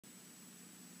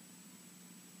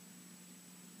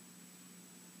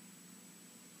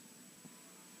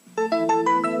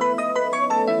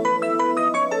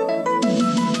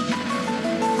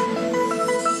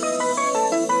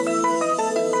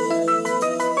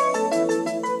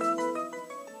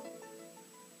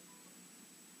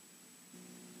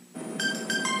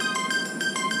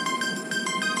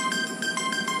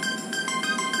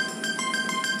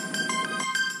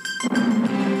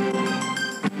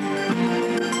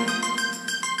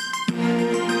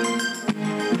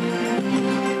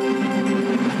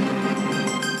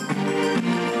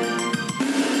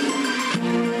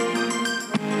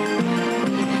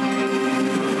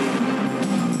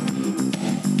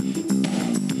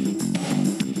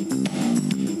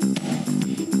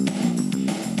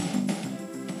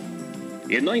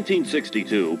In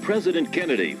 1962, President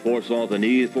Kennedy foresaw the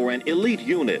need for an elite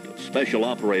unit of special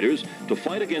operators to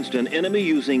fight against an enemy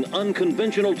using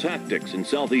unconventional tactics in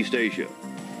Southeast Asia.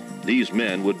 These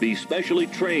men would be specially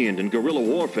trained in guerrilla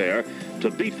warfare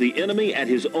to beat the enemy at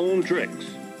his own tricks.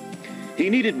 He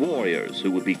needed warriors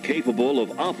who would be capable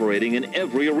of operating in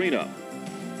every arena.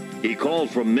 He called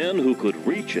for men who could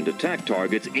reach and attack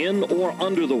targets in or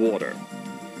under the water.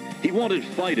 He wanted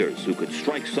fighters who could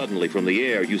strike suddenly from the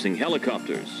air using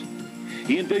helicopters.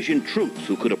 He envisioned troops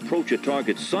who could approach a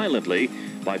target silently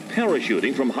by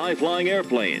parachuting from high-flying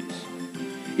airplanes.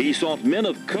 He sought men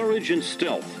of courage and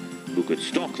stealth who could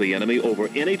stalk the enemy over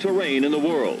any terrain in the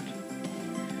world.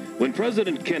 When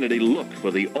President Kennedy looked for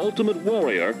the ultimate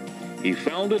warrior, he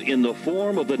found it in the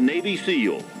form of the Navy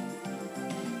SEAL.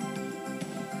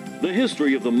 The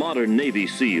history of the modern Navy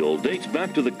SEAL dates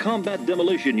back to the combat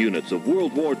demolition units of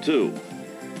World War II.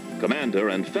 Commander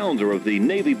and founder of the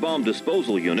Navy Bomb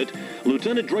Disposal Unit,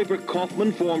 Lieutenant Draper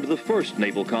Kaufman formed the first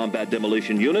naval combat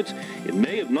demolition units in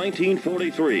May of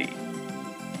 1943.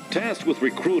 Tasked with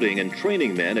recruiting and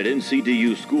training men at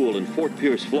NCDU School in Fort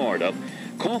Pierce, Florida,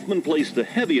 Kaufman placed the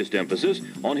heaviest emphasis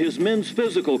on his men's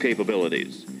physical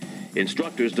capabilities.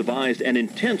 Instructors devised an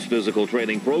intense physical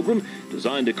training program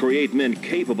designed to create men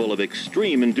capable of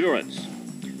extreme endurance.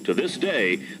 To this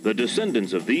day, the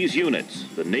descendants of these units,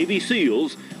 the Navy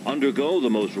SEALs, undergo the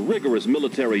most rigorous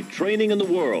military training in the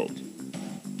world.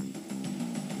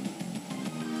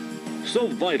 So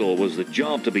vital was the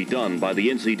job to be done by the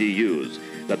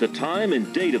NCDUs that the time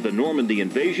and date of the Normandy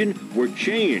invasion were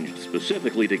changed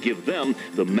specifically to give them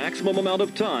the maximum amount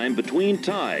of time between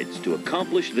tides to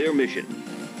accomplish their mission.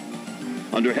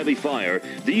 Under heavy fire,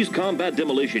 these combat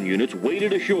demolition units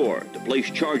waded ashore to place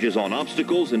charges on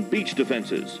obstacles and beach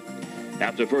defenses.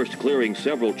 After first clearing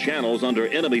several channels under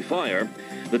enemy fire,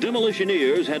 the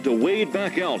demolitioneers had to wade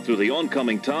back out through the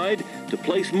oncoming tide to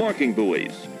place marking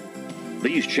buoys.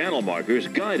 These channel markers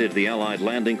guided the Allied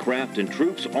landing craft and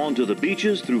troops onto the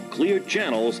beaches through cleared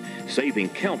channels, saving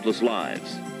countless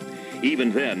lives.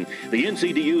 Even then, the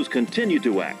NCDUs continued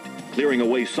to act, clearing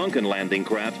away sunken landing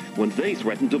craft when they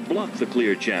threatened to block the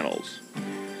cleared channels.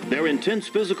 Their intense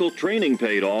physical training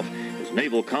paid off as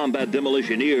naval combat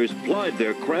demolitioneers plied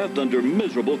their craft under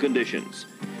miserable conditions.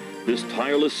 This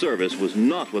tireless service was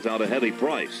not without a heavy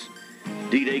price.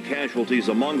 D-Day casualties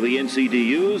among the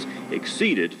NCDUs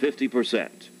exceeded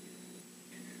 50%.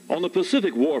 On the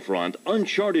Pacific warfront,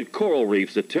 uncharted coral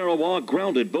reefs at Tarawa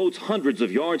grounded boats hundreds of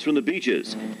yards from the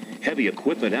beaches. Heavy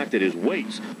equipment acted as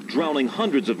weights, drowning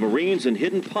hundreds of Marines in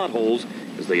hidden potholes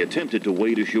as they attempted to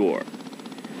wade ashore.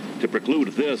 To preclude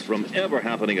this from ever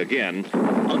happening again,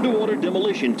 underwater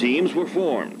demolition teams were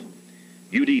formed.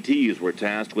 UDTs were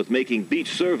tasked with making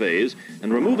beach surveys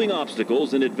and removing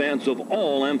obstacles in advance of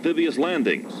all amphibious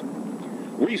landings.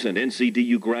 Recent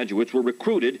NCDU graduates were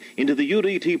recruited into the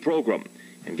UDT program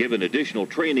and given additional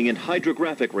training in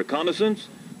hydrographic reconnaissance,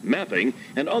 mapping,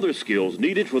 and other skills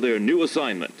needed for their new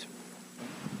assignment.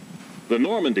 The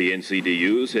Normandy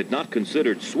NCDUs had not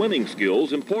considered swimming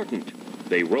skills important.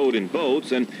 They rowed in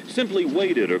boats and simply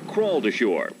waded or crawled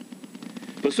ashore.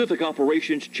 Pacific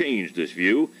operations changed this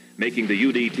view, making the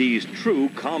UDTs true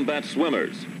combat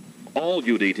swimmers. All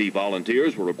UDT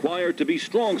volunteers were required to be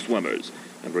strong swimmers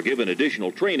and were given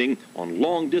additional training on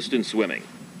long-distance swimming.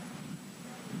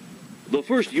 The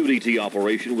first UDT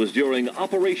operation was during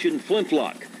Operation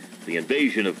Flintlock, the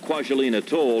invasion of Kwajalein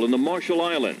Atoll in the Marshall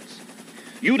Islands.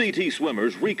 UDT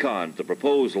swimmers reconned the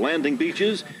proposed landing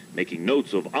beaches, making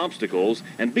notes of obstacles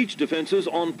and beach defenses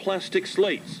on plastic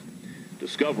slates.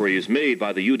 Discoveries made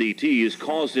by the UDTs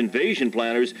caused invasion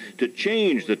planners to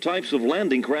change the types of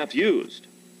landing craft used.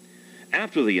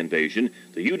 After the invasion,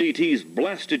 the UDTs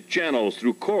blasted channels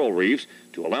through coral reefs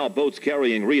to allow boats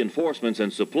carrying reinforcements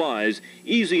and supplies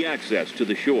easy access to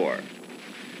the shore.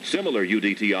 Similar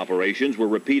UDT operations were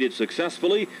repeated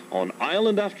successfully on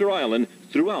island after island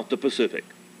throughout the Pacific.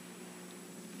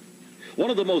 One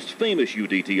of the most famous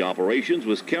UDT operations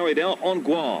was carried out on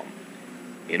Guam.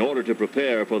 In order to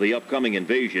prepare for the upcoming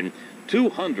invasion,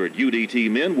 200 UDT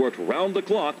men worked round the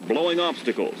clock blowing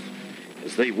obstacles.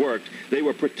 As they worked, they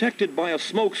were protected by a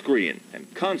smokescreen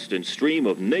and constant stream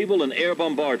of naval and air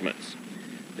bombardments.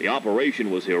 The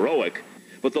operation was heroic,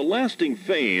 but the lasting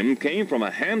fame came from a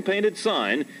hand-painted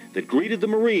sign that greeted the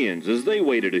Marines as they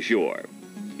waded ashore.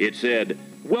 It said,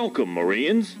 "Welcome,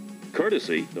 Marines,"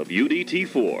 courtesy of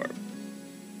UDT-4.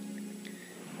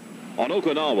 On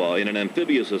Okinawa, in an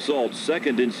amphibious assault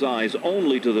second in size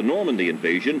only to the Normandy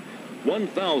invasion,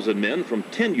 1,000 men from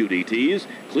 10 UDTs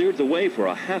cleared the way for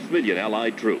 500,000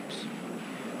 Allied troops.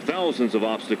 Thousands of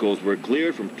obstacles were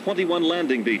cleared from 21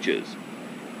 landing beaches.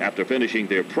 After finishing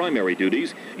their primary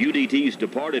duties, UDTs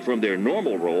departed from their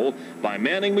normal role by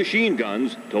manning machine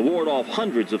guns to ward off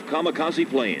hundreds of kamikaze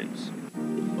planes.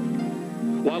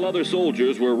 While other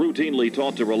soldiers were routinely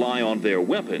taught to rely on their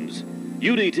weapons,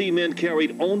 UDT men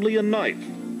carried only a knife.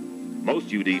 Most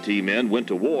UDT men went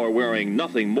to war wearing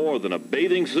nothing more than a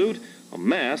bathing suit, a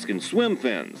mask, and swim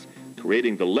fins,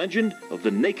 creating the legend of the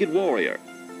naked warrior.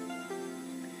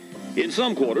 In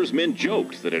some quarters, men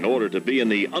joked that in order to be in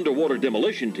the underwater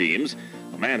demolition teams,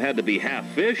 a man had to be half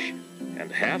fish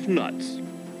and half nuts.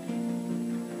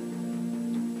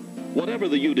 Whatever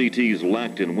the UDTs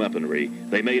lacked in weaponry,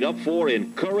 they made up for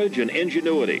in courage and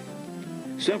ingenuity.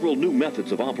 Several new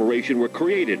methods of operation were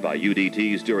created by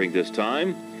UDTs during this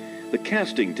time. The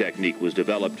casting technique was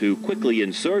developed to quickly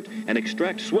insert and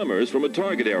extract swimmers from a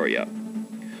target area.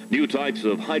 New types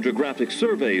of hydrographic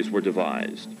surveys were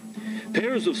devised.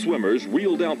 Pairs of swimmers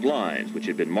reeled out lines which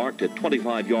had been marked at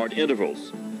 25-yard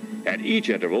intervals. At each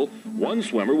interval, one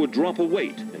swimmer would drop a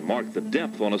weight and mark the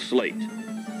depth on a slate.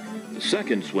 The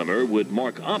second swimmer would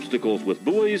mark obstacles with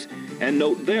buoys and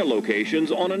note their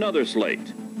locations on another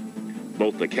slate.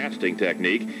 Both the casting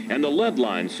technique and the lead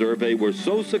line survey were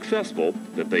so successful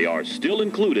that they are still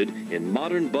included in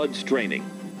modern BUDS training.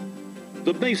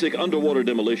 The basic underwater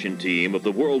demolition team of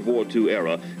the World War II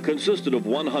era consisted of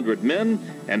 100 men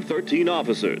and 13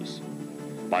 officers.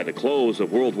 By the close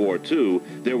of World War II,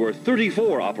 there were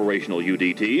 34 operational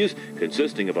UDTs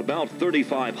consisting of about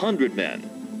 3,500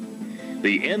 men.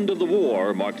 The end of the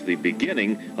war marked the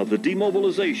beginning of the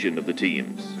demobilization of the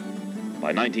teams.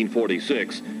 By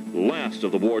 1946, the last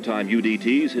of the wartime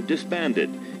UDTs had disbanded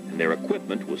and their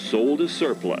equipment was sold as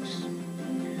surplus.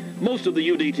 Most of the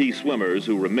UDT swimmers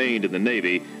who remained in the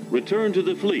Navy returned to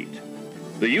the fleet.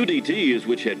 The UDTs,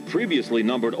 which had previously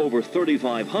numbered over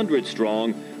 3,500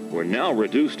 strong, were now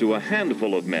reduced to a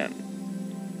handful of men.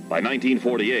 By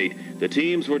 1948, the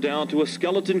teams were down to a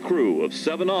skeleton crew of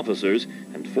 7 officers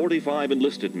and 45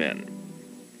 enlisted men.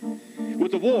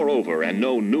 With the war over and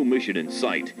no new mission in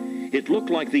sight, it looked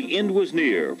like the end was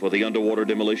near for the underwater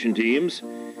demolition teams.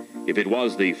 If it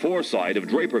was the foresight of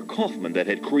Draper Kaufman that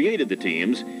had created the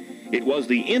teams, it was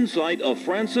the insight of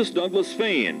Francis Douglas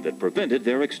Fane that prevented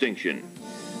their extinction.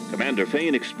 Commander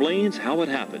Fane explains how it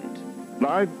happened.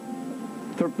 I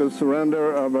took the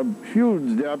surrender of a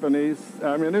huge Japanese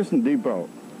ammunition depot.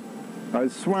 I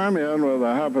swam in with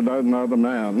a half a dozen other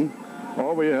men.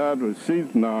 All we had was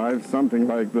sheath knives, something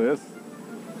like this.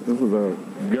 This is a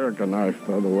Gurkha knife,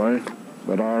 by the way,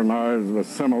 but our knives were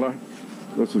similar.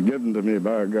 This was given to me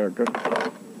by a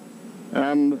Gurkha.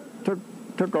 And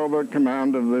took over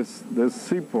command of this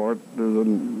seaport. There's a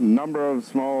number of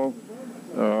small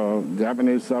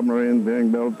Japanese submarines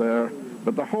being built there,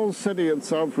 but the whole city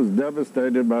itself was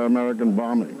devastated by American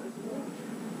bombing.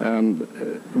 And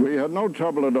we had no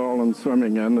trouble at all in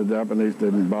swimming in. The Japanese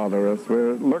didn't bother us. We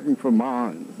were looking for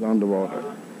mines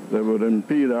underwater that would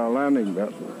impede our landing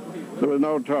vessels. There was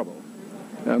no trouble.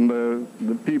 And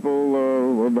the people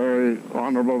were very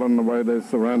honorable in the way they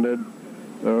surrendered.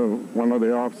 One of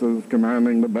the officers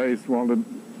commanding the base wanted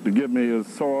to give me his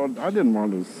sword. I didn't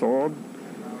want his sword.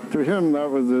 To him, that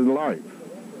was his life.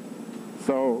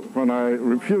 So when I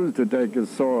refused to take his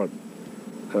sword,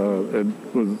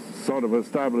 it was sort of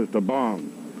established a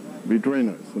bond between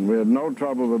us. And we had no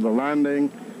trouble with the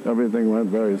landing. Everything went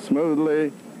very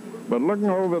smoothly. But looking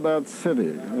over that city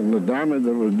and the damage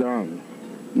that was done,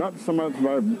 not so much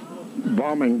by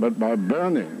bombing, but by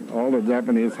burning all the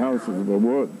Japanese houses with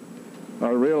wood, I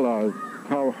realized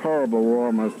how horrible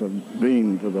war must have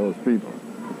been to those people.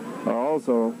 I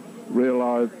also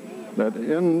realized that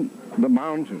in the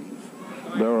mountains,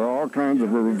 there were all kinds of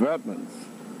revetments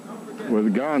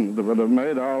with guns that would have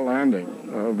made our landing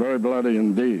very bloody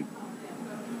indeed.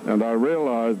 And I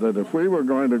realized that if we were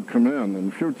going to come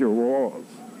in future wars,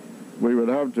 we would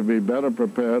have to be better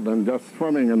prepared than just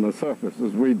swimming in the surface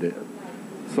as we did.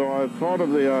 So I thought of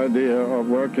the idea of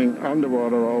working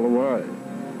underwater all the way,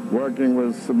 working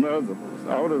with submersibles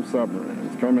out of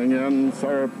submarines, coming in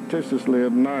surreptitiously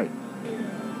at night,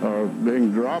 or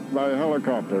being dropped by a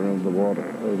helicopter into the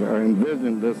water. I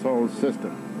envisioned this whole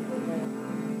system.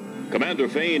 Commander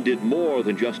Fane did more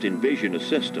than just envision a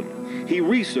system. He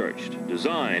researched,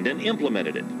 designed, and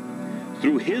implemented it.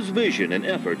 Through his vision and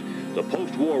effort, the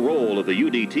post-war role of the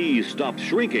UDTs stopped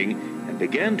shrinking and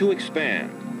began to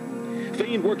expand.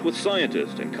 Fane worked with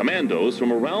scientists and commandos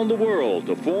from around the world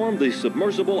to form the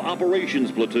Submersible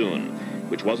Operations Platoon,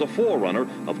 which was a forerunner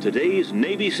of today's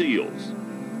Navy SEALs.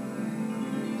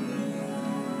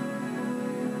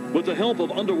 With the help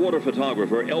of underwater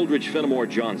photographer Eldridge Fenimore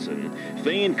Johnson,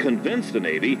 Fane convinced the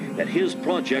Navy that his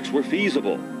projects were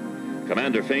feasible.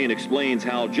 Commander Fain explains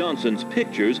how Johnson's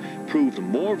pictures proved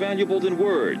more valuable than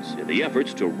words in the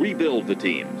efforts to rebuild the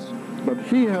teams. But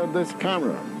he had this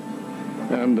camera,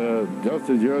 and just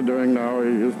as you're doing now, he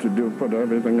used to put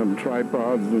everything on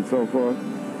tripods and so forth.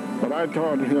 But I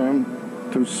taught him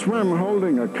to swim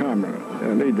holding a camera,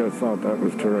 and he just thought that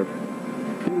was terrific.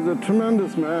 He was a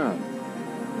tremendous man.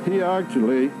 He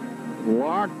actually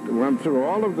went through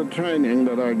all of the training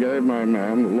that I gave my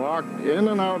men, locked in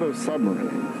and out of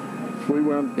submarines. We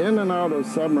went in and out of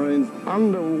submarines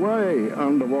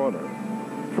underwater.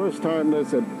 First time this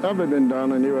had ever been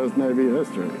done in U.S. Navy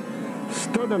history.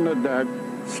 Stood on the deck,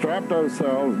 strapped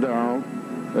ourselves down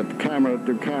at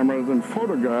cameras and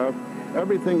photographed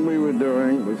everything we were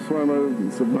doing with swimmers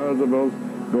and submersibles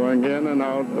going in and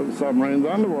out of submarines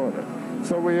underwater.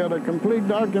 So we had a complete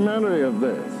documentary of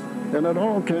this, and it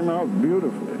all came out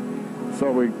beautifully.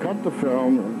 So we cut the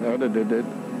film and edited it,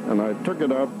 and I took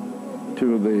it up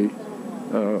to the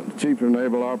Chief of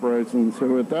Naval Operations,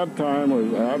 who at that time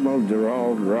was Admiral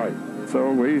Gerald Wright. So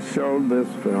we showed this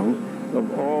film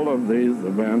of all of these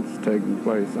events taking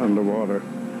place underwater.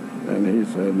 And he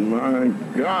said, "My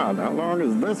God, how long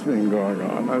has this been going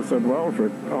on?" I said, "Well, for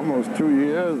almost 2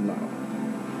 years now."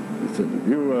 He said, "If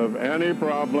you have any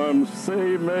problems,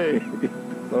 see me."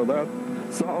 So that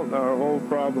solved our whole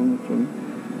problems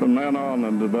from then on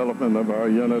in development of our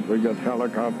unit. We got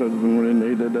helicopters when we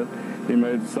needed it. He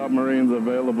made submarines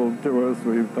available to us.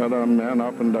 We've had our men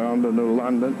up and down to New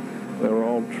London. They were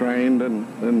all trained in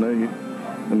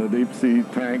the deep sea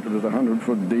tank. It was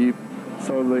 100-foot deep.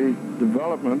 So the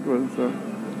development was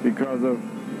because of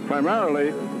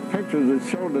primarily pictures that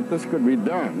showed that this could be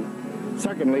done.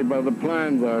 Secondly, by the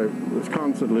plans I was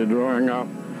constantly drawing up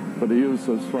for the use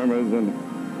of swimmers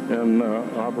in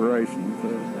operations,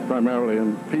 primarily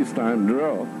in peacetime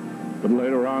drill, but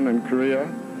later on in Korea.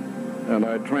 And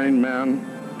I trained men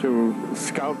to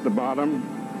scout the bottom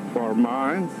for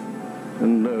mines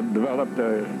and developed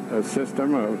a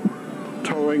system of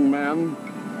towing men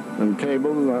and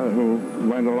cables who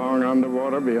went along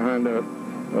underwater behind a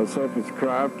surface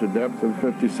craft to depths of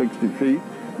 50, 60 feet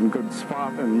and could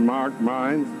spot and mark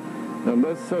mines. And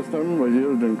this system was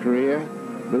used in Korea.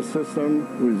 This system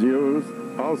was used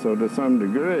also to some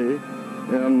degree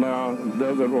in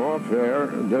desert warfare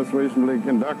just recently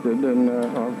conducted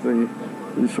off the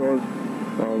shores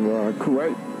of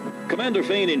Kuwait. Commander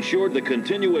Fain ensured the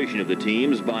continuation of the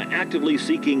teams by actively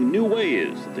seeking new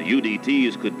ways the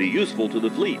UDTs could be useful to the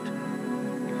fleet.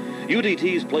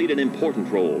 UDTs played an important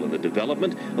role in the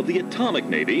development of the atomic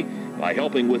navy by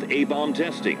helping with A-bomb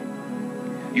testing.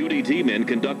 UDT men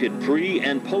conducted pre-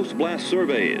 and post-blast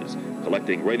surveys,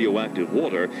 collecting radioactive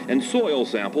water and soil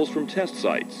samples from test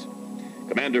sites.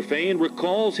 Commander Fain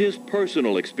recalls his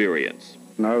personal experience.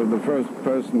 I was the first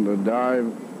person to dive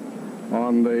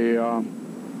on the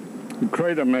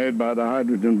crater made by the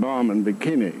hydrogen bomb in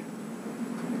Bikini.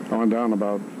 I went down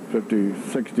about 50,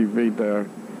 60 feet there.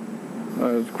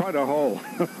 It's quite a hole,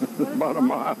 about a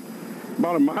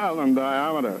mile in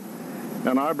diameter.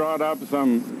 And I brought up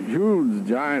some huge,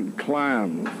 giant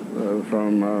clams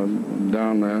from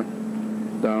down there,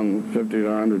 down 50 to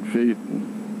 100 feet.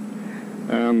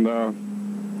 And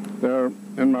they're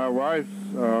in my wife's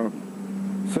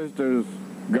sister's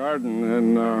garden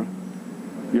in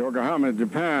Yokohama,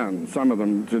 Japan, some of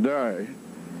them today.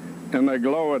 And they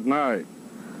glow at night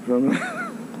from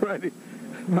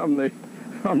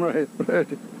Really?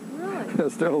 They're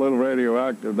still a little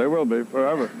radioactive. They will be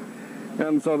forever.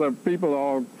 And so the people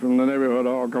all from the neighborhood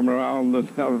all come around and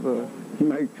have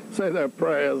say their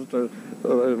prayers to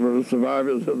the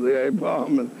survivors of the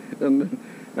A-bomb.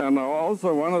 And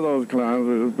also one of those clams,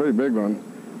 which was a pretty big one,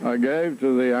 I gave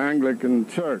to the Anglican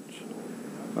Church.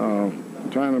 I'm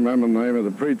trying to remember the name of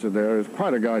the preacher there. He's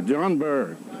quite a guy, John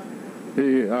Berg.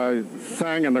 I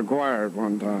sang in the choir at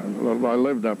one time. I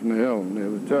lived up in the hill near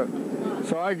the church.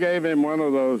 So I gave him one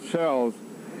of those shells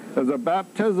as a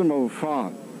baptismal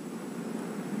font.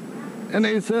 And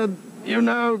he said, "You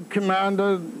know,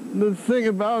 Commander, the thing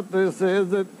about this is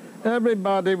that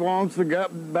everybody wants to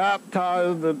get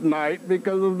baptized at night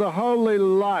because of the holy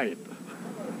light."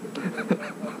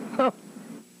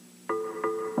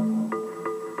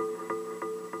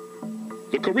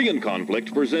 The Korean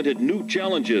conflict presented new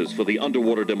challenges for the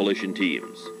underwater demolition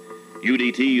teams.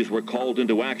 UDTs were called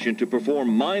into action to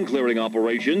perform mine-clearing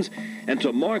operations and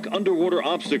to mark underwater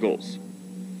obstacles.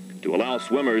 To allow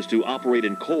swimmers to operate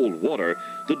in cold water,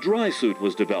 the dry suit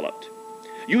was developed.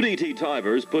 UDT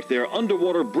divers put their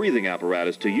underwater breathing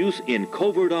apparatus to use in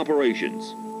covert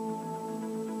operations.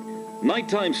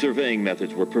 Nighttime surveying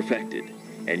methods were perfected,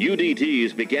 and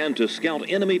UDTs began to scout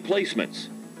enemy placements.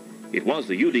 It was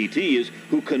the UDTs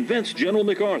who convinced General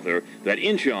MacArthur that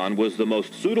Incheon was the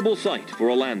most suitable site for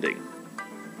a landing.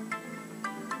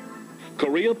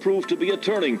 Korea proved to be a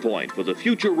turning point for the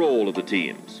future role of the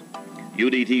teams.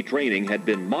 UDT training had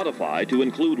been modified to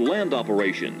include land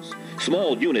operations,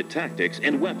 small unit tactics,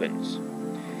 and weapons.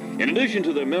 In addition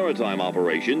to their maritime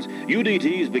operations,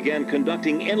 UDTs began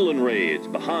conducting inland raids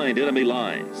behind enemy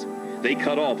lines. They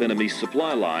cut off enemy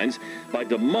supply lines by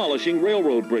demolishing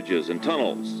railroad bridges and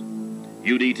tunnels.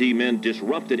 UDT men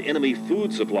disrupted enemy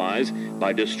food supplies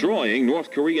by destroying North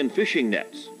Korean fishing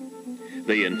nets.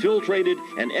 They infiltrated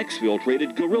and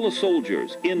exfiltrated guerrilla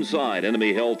soldiers inside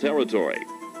enemy-held territory.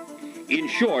 In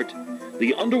short,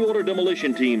 the underwater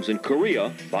demolition teams in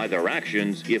Korea, by their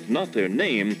actions, if not their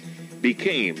name,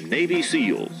 became Navy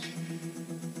SEALs.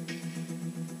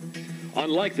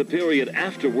 Unlike the period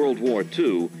after World War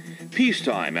II,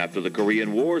 peacetime after the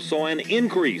Korean War saw an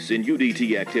increase in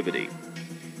UDT activity.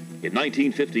 In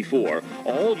 1954,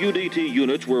 all UDT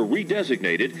units were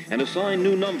redesignated and assigned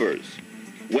new numbers.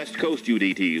 West Coast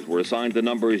UDTs were assigned the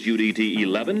numbers UDT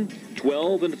 11,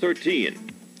 12, and 13.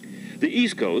 The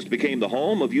East Coast became the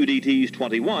home of UDTs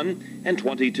 21 and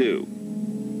 22.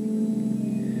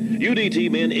 UDT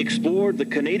men explored the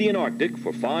Canadian Arctic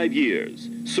for 5 years,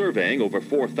 surveying over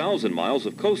 4,000 miles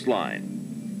of coastline.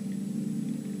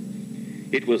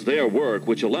 It was their work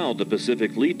which allowed the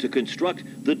Pacific Fleet to construct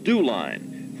the DEW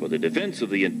Line for the defense of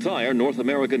the entire North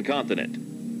American continent.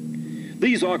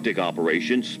 These Arctic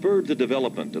operations spurred the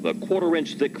development of a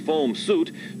quarter-inch thick foam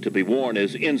suit to be worn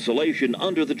as insulation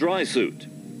under the dry suit.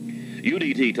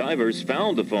 UDT divers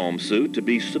found the foam suit to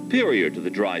be superior to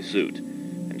the dry suit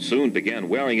and soon began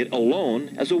wearing it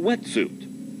alone as a wetsuit.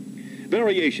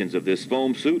 Variations of this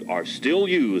foam suit are still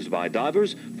used by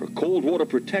divers for cold water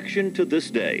protection to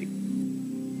this day.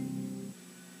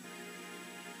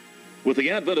 With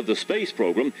the advent of the space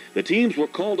program, the teams were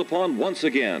called upon once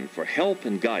again for help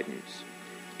and guidance.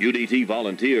 UDT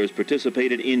volunteers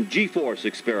participated in G-force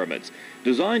experiments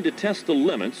designed to test the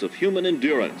limits of human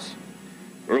endurance.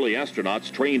 Early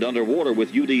astronauts trained underwater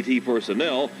with UDT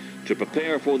personnel to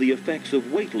prepare for the effects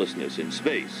of weightlessness in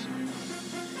space.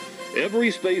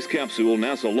 Every space capsule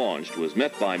NASA launched was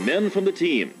met by men from the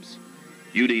teams.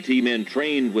 UDT men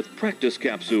trained with practice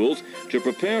capsules to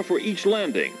prepare for each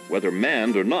landing, whether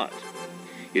manned or not.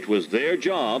 It was their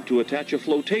job to attach a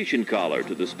flotation collar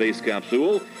to the space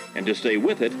capsule and to stay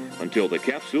with it until the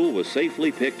capsule was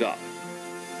safely picked up.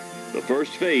 The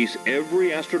first face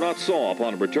every astronaut saw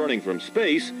upon returning from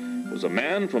space was a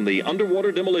man from the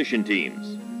underwater demolition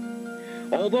teams.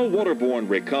 Although waterborne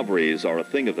recoveries are a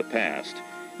thing of the past,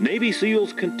 Navy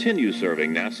SEALs continue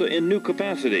serving NASA in new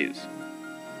capacities.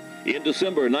 In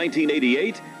December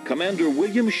 1988, Commander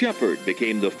William Shepard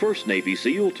became the first Navy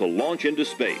SEAL to launch into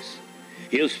space.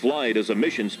 His flight as a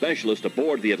mission specialist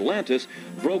aboard the Atlantis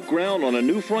broke ground on a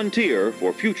new frontier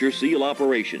for future SEAL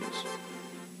operations.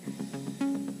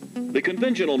 The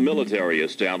conventional military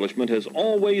establishment has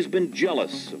always been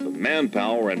jealous of the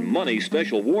manpower and money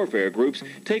special warfare groups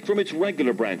take from its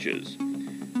regular branches.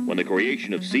 When the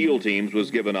creation of SEAL teams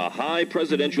was given a high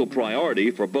presidential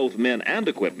priority for both men and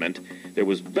equipment, there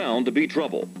was bound to be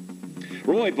trouble.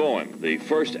 Roy Bowen, the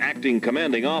first acting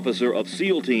commanding officer of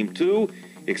SEAL Team 2,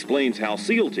 explains how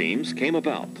SEAL teams came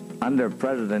about. Under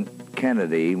President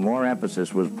Kennedy, more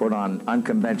emphasis was put on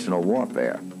unconventional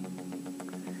warfare.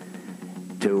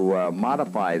 To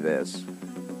modify this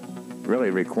really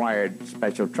required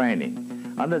special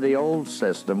training. Under the old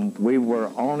system, we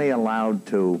were only allowed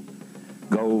to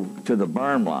go to the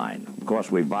burn line. Of course,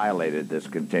 we violated this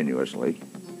continuously,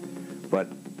 but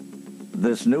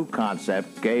this new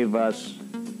concept gave us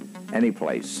any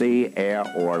place, sea, air,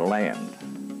 or land.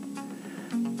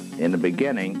 In the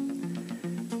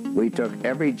beginning, we took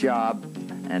every job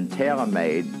and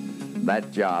tailor-made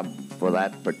that job for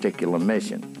that particular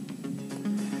mission.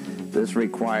 This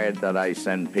required that I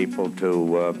send people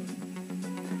to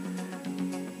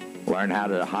learn how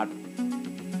to hot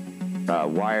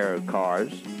wire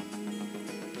cars,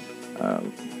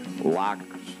 locks,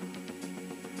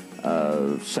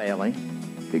 sailing,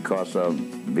 because of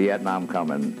Vietnam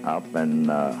coming up, and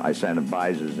I sent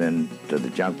advisors in to the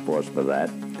junk force for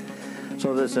that.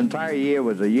 So this entire year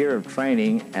was a year of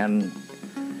training and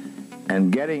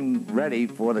getting ready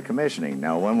for the commissioning.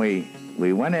 Now, when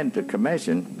we went into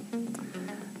commission,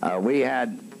 we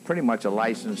had pretty much a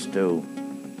license to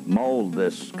mold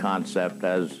this concept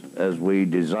as we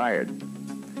desired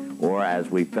or as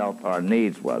we felt our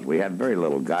needs was. We had very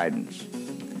little guidance.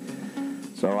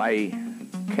 So I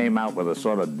came out with a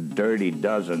sort of dirty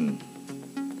dozen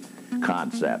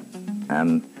concept,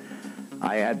 and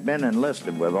I had been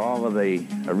enlisted with all of the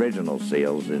original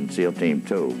SEALs in SEAL Team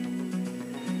 2,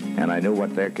 and I knew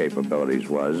what their capabilities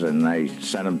was, and I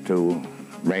sent them to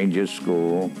Rangers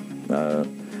School,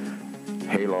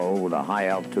 Halo, the high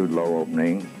altitude low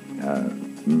opening,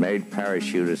 made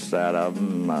parachutists out of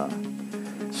them,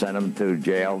 sent them to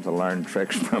jail to learn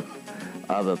tricks from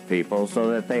other people,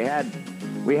 so that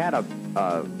we had a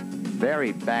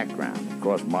varied background. Of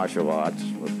course, martial arts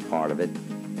was part of it,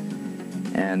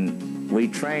 and we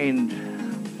trained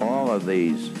all of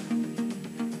these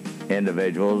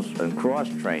individuals and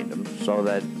cross-trained them so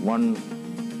that one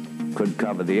could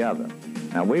cover the other.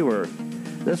 Now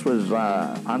this was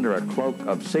under a cloak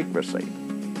of secrecy.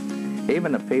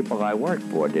 Even the people I worked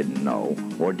for didn't know,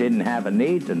 or didn't have a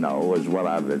need to know, is what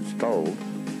I was told.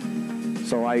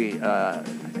 So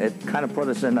it kind of put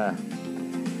us in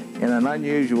an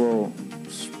unusual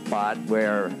spot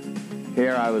where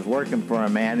here I was working for a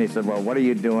man. He said, well, what are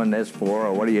you doing this for,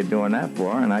 or what are you doing that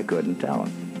for? And I couldn't tell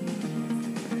him.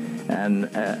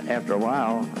 And after a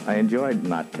while, I enjoyed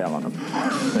not telling him.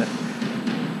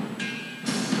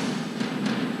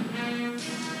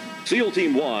 SEAL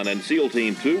Team 1 and SEAL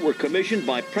Team 2 were commissioned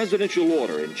by presidential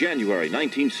order in January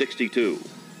 1962.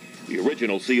 The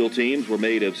original SEAL teams were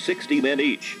made of 60 men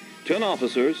each, 10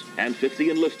 officers and 50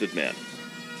 enlisted men.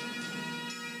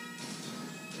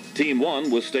 Team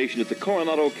 1 was stationed at the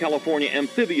Coronado, California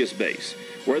amphibious base,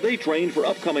 where they trained for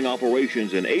upcoming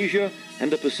operations in Asia and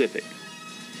the Pacific.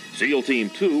 SEAL Team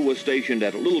 2 was stationed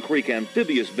at Little Creek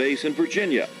amphibious base in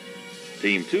Virginia.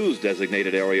 Team 2's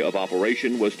designated area of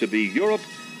operation was to be Europe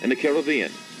and the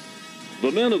Caribbean.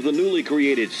 The men of the newly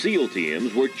created SEAL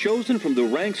teams were chosen from the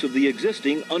ranks of the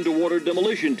existing underwater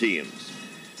demolition teams.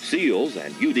 SEALs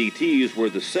and UDTs were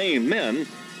the same men,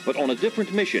 but on a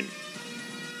different mission.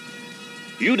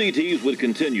 UDTs would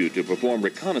continue to perform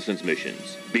reconnaissance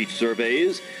missions, beach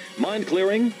surveys, mine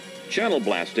clearing, channel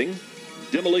blasting,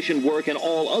 demolition work, and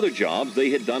all other jobs they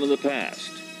had done in the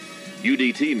past.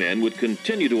 UDT men would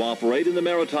continue to operate in the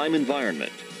maritime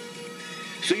environment.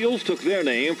 SEALs took their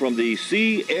name from the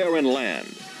sea, air, and land,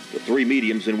 the three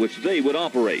mediums in which they would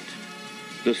operate.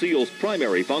 The SEALs'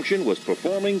 primary function was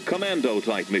performing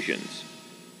commando-type missions.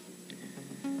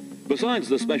 Besides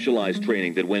the specialized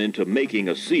training that went into making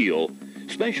a SEAL,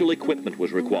 special equipment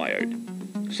was required.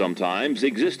 Sometimes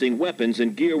existing weapons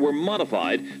and gear were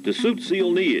modified to suit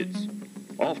SEAL needs.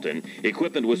 Often,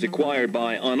 equipment was acquired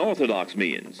by unorthodox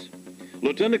means.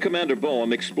 Lieutenant Commander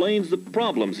Boehm explains the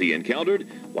problems he encountered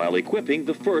while equipping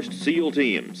the first SEAL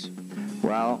teams.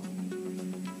 Well,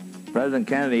 President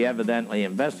Kennedy evidently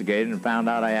investigated and found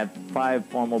out I had 5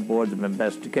 formal boards of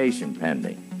investigation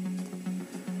pending.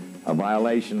 A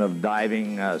violation of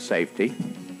diving safety,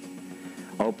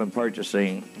 open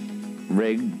purchasing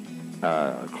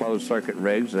closed-circuit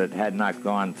rigs that had not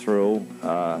gone through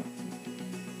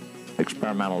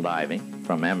experimental diving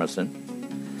from Emerson,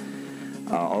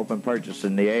 open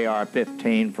purchasing the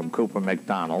AR-15 from Cooper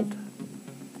McDonald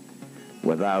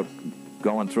without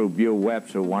going through Bew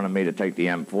Webster, who wanted me to take the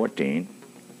M14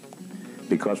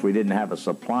 because we didn't have a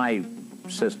supply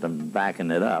system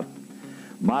backing it up,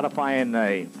 modifying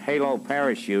the Halo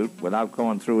parachute without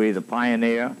going through either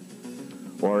Pioneer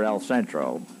or El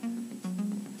Centro.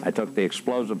 I took the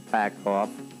explosive pack off.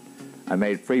 I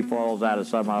made free falls out of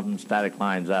some of them, static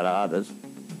lines out of others,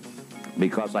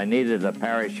 because I needed a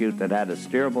parachute that had a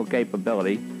steerable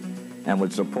capability and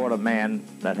would support a man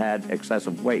that had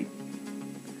excessive weight.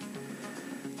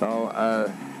 So,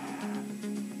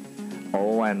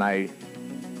 and I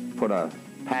put a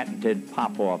patented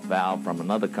pop-off valve from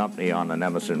another company on an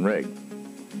Emerson rig,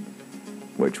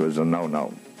 which was a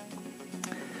no-no.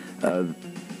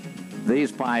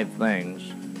 These 5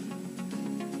 things,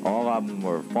 all of them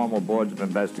were formal boards of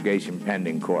investigation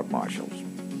pending court-martials.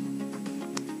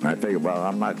 I figured,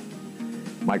 well,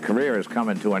 my career is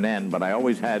coming to an end, but I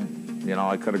always had,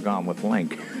 I could have gone with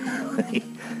Link.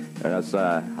 Because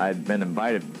I'd been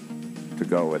invited to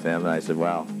go with him, and I said,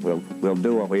 well, we'll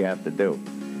do what we have to do.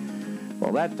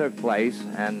 Well, that took place,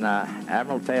 and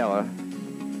Admiral Taylor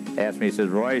asked me, he says,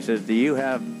 Roy, he says, do you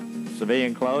have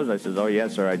civilian clothes? I says, oh,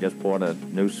 yes, sir, I just bought a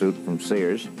new suit from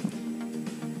Sears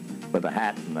with a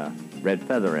hat and a red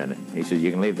feather in it. He says,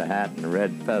 you can leave the hat and the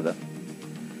red feather.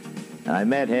 And I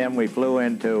met him. We flew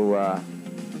to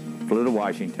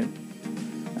Washington,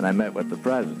 and I met with the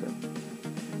president.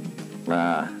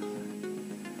 Well,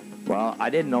 I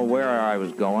didn't know where I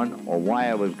was going or why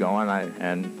I was going,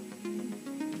 and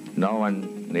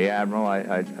knowing the Admiral,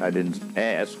 I didn't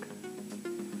ask.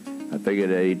 I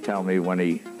figured that he'd tell me when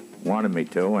he wanted me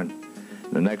to, and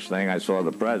the next thing I saw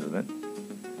the president,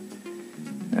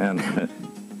 and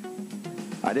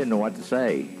I didn't know what to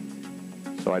say.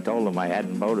 So I told him I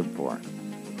hadn't voted for him.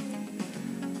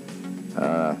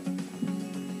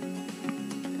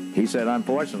 He said,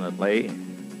 unfortunately,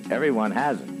 everyone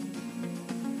hasn't.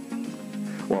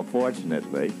 Well,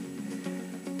 fortunately,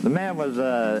 the man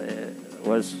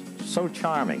was so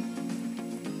charming.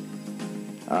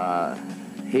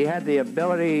 He had the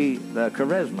ability, the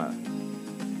charisma,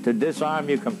 to disarm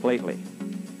you completely.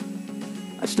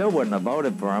 I still wouldn't have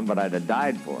voted for him, but I'd have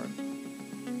died for him.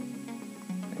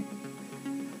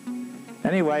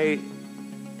 Anyway,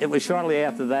 it was shortly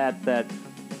after that that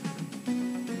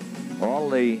all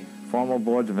the formal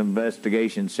boards of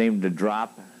investigation seemed to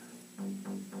drop.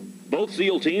 Both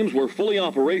SEAL teams were fully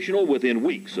operational within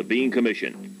weeks of being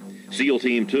commissioned. SEAL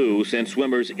Team 2 sent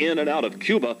swimmers in and out of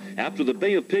Cuba after the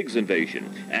Bay of Pigs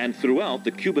invasion and throughout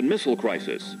the Cuban Missile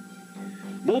Crisis.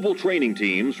 Mobile training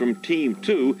teams from Team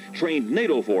 2 trained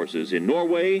NATO forces in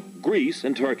Norway, Greece,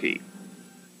 and Turkey.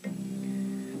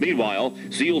 Meanwhile,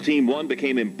 SEAL Team 1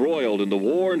 became embroiled in the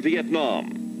war in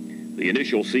Vietnam. The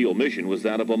initial SEAL mission was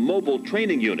that of a mobile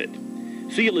training unit.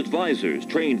 SEAL advisors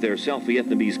trained their South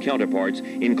Vietnamese counterparts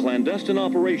in clandestine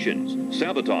operations,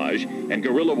 sabotage, and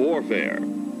guerrilla warfare.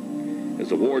 As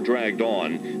the war dragged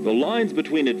on, the lines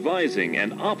between advising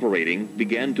and operating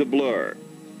began to blur.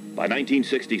 By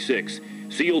 1966,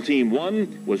 SEAL Team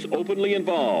 1 was openly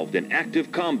involved in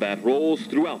active combat roles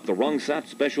throughout the Rung Sat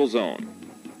Special Zone.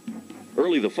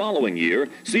 Early the following year,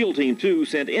 SEAL Team 2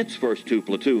 sent its first 2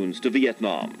 platoons to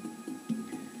Vietnam.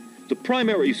 The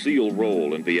primary SEAL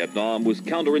role in Vietnam was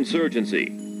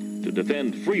counterinsurgency, to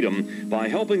defend freedom by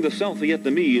helping the South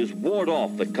Vietnamese ward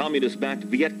off the communist-backed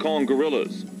Viet Cong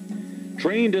guerrillas.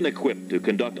 Trained and equipped to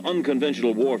conduct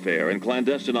unconventional warfare and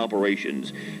clandestine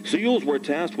operations, SEALs were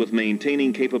tasked with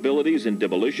maintaining capabilities in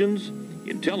demolitions,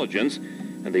 intelligence,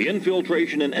 and the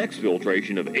infiltration and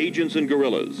exfiltration of agents and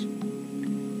guerrillas.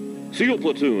 SEAL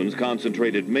platoons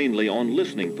concentrated mainly on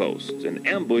listening posts and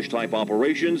ambush-type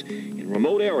operations in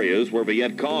remote areas where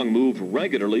Viet Cong moved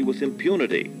regularly with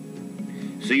impunity.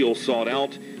 SEALs sought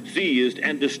out, seized,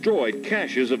 and destroyed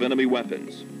caches of enemy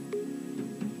weapons.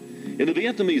 In the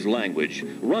Vietnamese language,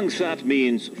 Rung Sat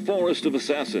means forest of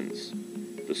assassins.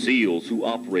 The SEALs who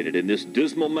operated in this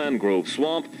dismal mangrove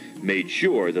swamp made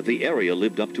sure that the area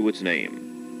lived up to its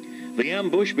name. The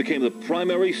ambush became the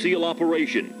primary SEAL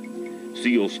operation.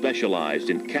 SEALs specialized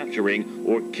in capturing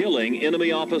or killing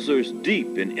enemy officers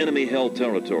deep in enemy-held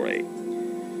territory.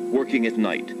 Working at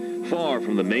night, far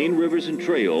from the main rivers and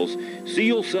trails,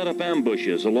 SEALs set up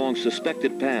ambushes along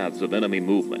suspected paths of enemy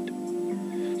movement.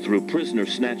 Through prisoner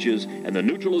snatches and the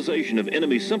neutralization of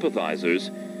enemy sympathizers,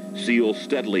 SEALs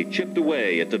steadily chipped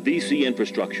away at the VC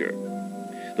infrastructure.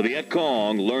 The Viet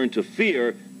Cong learned to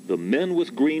fear the men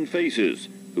with green faces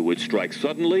who would strike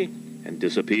suddenly and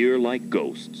disappear like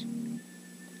ghosts.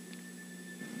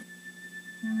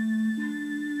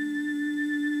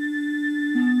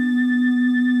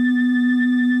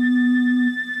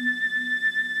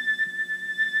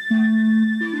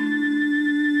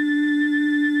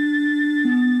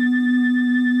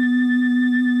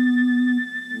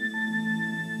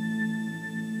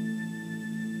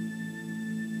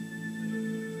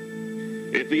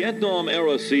 If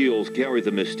Vietnam-era SEALs carry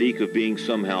the mystique of being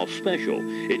somehow special,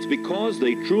 it's because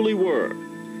they truly were.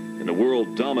 In a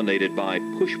world dominated by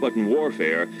push-button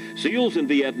warfare, SEALs in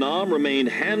Vietnam remained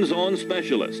hands-on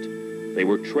specialists. They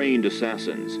were trained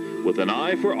assassins with an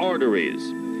eye for arteries.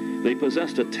 They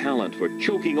possessed a talent for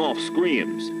choking off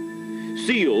screams.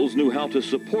 SEALs knew how to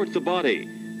support the body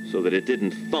so that it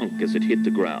didn't thunk as it hit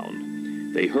the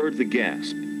ground. They heard the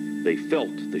gasp. They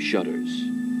felt the shudders.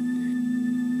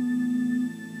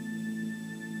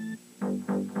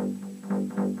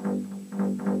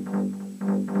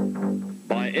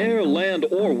 By air, land,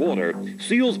 or water,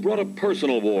 SEALs brought a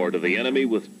personal war to the enemy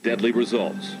with deadly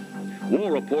results.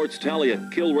 War reports tally a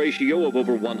kill ratio of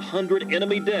over 100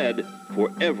 enemy dead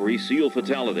for every SEAL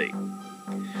fatality.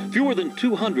 Fewer than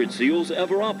 200 SEALs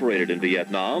ever operated in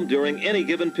Vietnam during any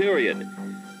given period,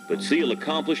 but SEAL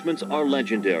accomplishments are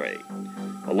legendary.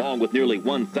 Along with nearly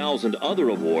 1,000 other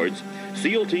awards,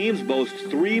 SEAL teams boast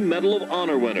 3 Medal of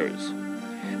Honor winners.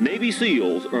 Navy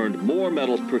SEALs earned more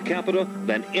medals per capita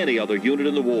than any other unit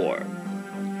in the war.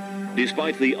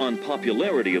 Despite the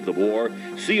unpopularity of the war,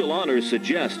 SEAL honors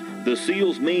suggest the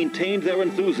SEALs maintained their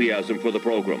enthusiasm for the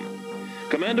program.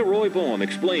 Commander Roy Baum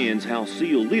explains how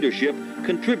SEAL leadership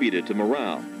contributed to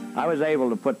morale. I was able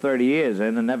to put 30 years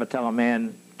in and never tell a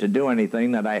man to do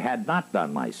anything that I had not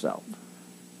done myself.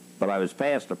 But I was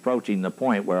fast approaching the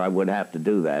point where I would have to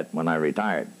do that when I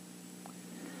retired.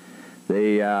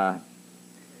 The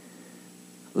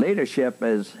leadership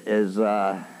is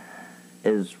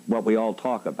what we all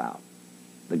talk about.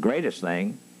 the greatest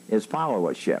thing is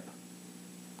followership.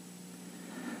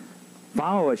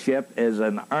 Followership is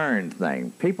an earned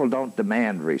thing. People don't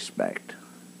demand respect.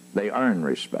 They earn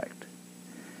respect.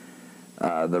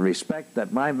 The respect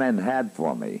that my men had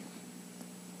for me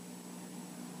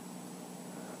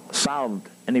solved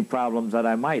any problems that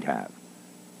I might have.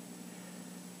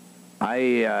 I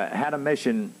had a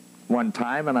mission one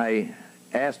time, and I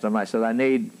asked them, I said, I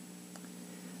need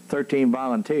 13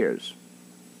 volunteers.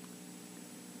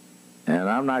 And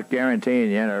I'm not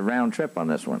guaranteeing you a round trip on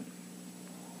this one.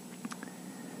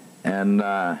 And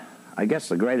I guess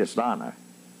the greatest honor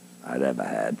I'd ever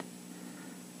had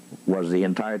was the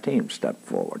entire team stepped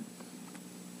forward.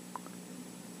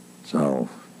 So,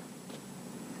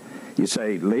 you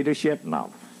say leadership?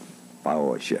 No,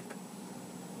 followership.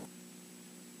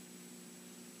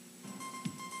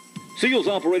 SEALs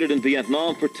operated in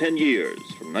Vietnam for 10 years,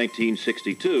 from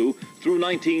 1962 through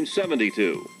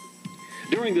 1972.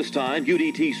 During this time,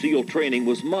 UDT SEAL training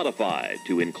was modified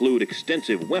to include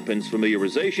extensive weapons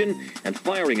familiarization and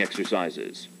firing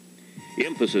exercises.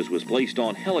 Emphasis was placed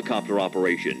on helicopter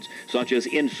operations, such as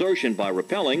insertion by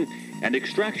rappelling and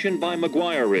extraction by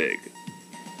McGuire rig.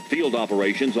 Field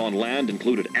operations on land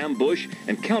included ambush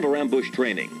and counter-ambush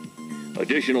training.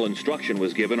 Additional instruction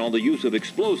was given on the use of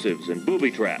explosives and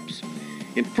booby traps.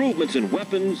 Improvements in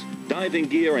weapons, diving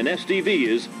gear, and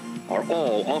SDVs are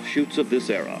all offshoots of this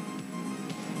era.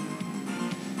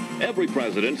 Every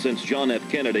president since John F.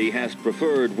 Kennedy has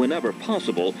preferred, whenever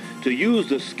possible, to use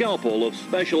the scalpel of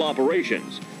special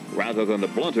operations rather than the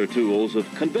blunter tools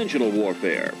of conventional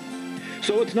warfare.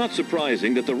 So it's not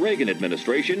surprising that the Reagan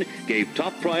administration gave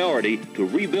top priority to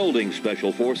rebuilding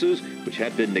special forces, which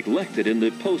had been neglected in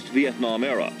the post-Vietnam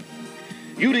era.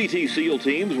 UDT SEAL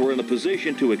teams were in a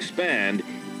position to expand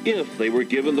if they were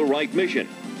given the right mission.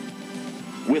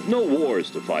 With no wars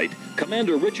to fight,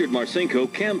 Commander Richard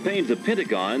Marcinko campaigned the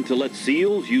Pentagon to let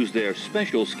SEALs use their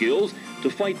special skills to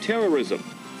fight terrorism.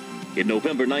 In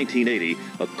November 1980,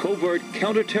 a covert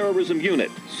counterterrorism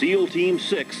unit, SEAL Team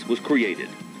 6, was created.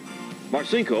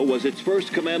 Marcinko was its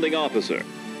first commanding officer.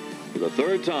 For the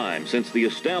third time since the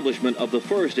establishment of the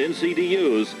first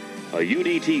NCDUs, a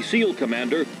UDT SEAL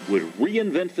commander would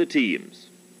reinvent the teams.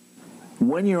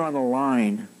 When you're on the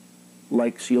line,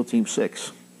 like SEAL Team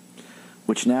 6,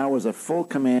 which now was a full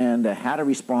command, a how to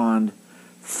respond,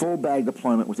 full bag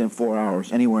deployment within 4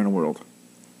 hours, anywhere in the world.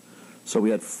 So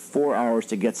we had 4 hours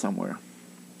to get somewhere.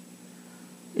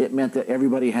 It meant that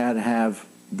everybody had to have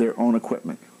their own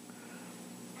equipment.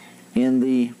 In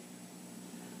the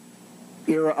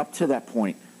era up to that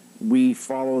point, we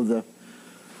followed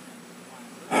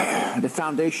the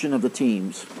foundation of the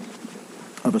teams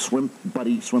of a swim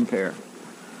buddy, swim pair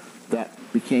that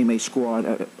became a squad,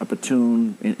 a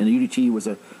platoon, and the UDT was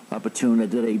a platoon that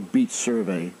did a beat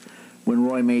survey. When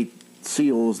Roy made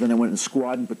SEALs, then it went in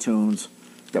squad and platoons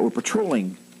that were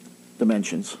patrolling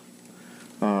dimensions.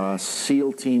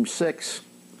 SEAL Team 6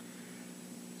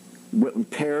 went in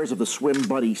pairs of the swim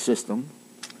buddy system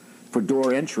for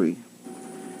door entry.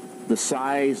 The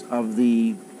size of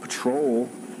the patrol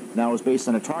now is based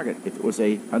on a target. If it was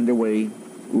a underway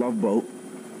love boat,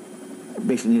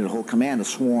 basically needed a whole command to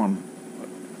swarm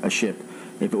a ship.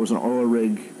 If it was an oil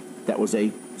rig, that was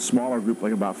a smaller group,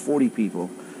 like about 40 people.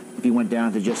 If you went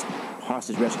down to just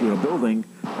hostage rescue in a building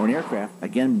or an aircraft,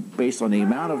 again, based on the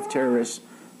amount of terrorists,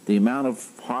 the amount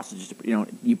of hostages,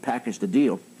 you package the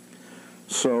deal.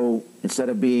 So instead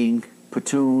of being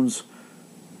platoons,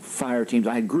 fire teams,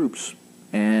 I had groups.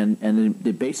 And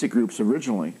the basic groups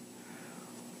originally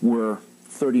were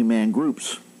 30-man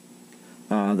groups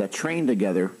that trained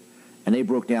together, and they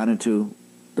broke down into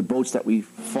the boats that we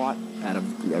fought out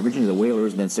of, originally the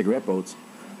whalers and then cigarette boats,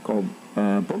 called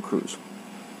boat crews.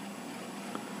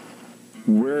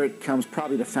 Where it comes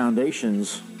probably the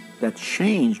foundations that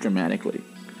changed dramatically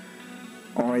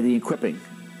are the equipping.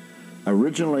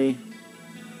 Originally,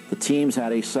 the teams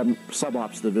had a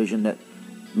sub-ops division that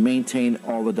maintained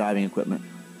all the diving equipment,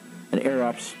 and air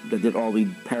ops that did all the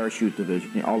parachute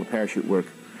division, all the parachute work.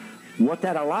 What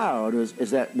that allowed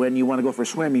is that when you want to go for a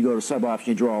swim, you go to sub-ops,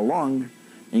 you draw a lung,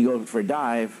 and you go for a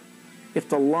dive. If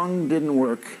the lung didn't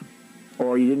work,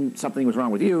 or something was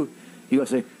wrong with you, you go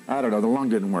say, I don't know, the lung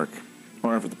didn't work.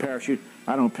 Or if it's the parachute,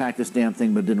 I don't pack this damn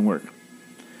thing, but it didn't work.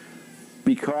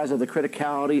 Because of the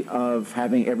criticality of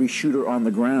having every shooter on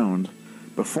the ground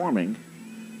performing,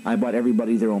 I bought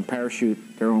everybody their own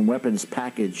parachute, their own weapons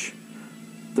package,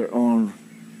 their own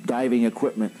diving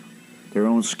equipment, their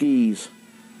own skis,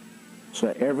 so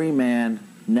that every man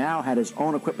now had his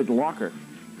own equipment locker.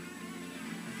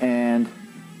 And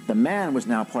the man was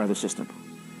now part of the system.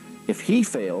 If he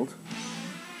failed,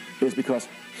 it was because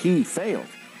he failed.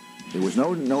 There was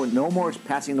no more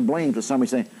passing the blame to somebody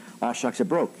saying, "Ah, shucks, it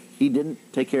broke." He didn't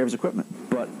take care of his equipment,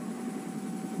 but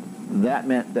that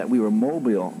meant that we were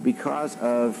mobile because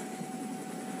of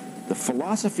the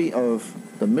philosophy of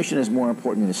the mission is more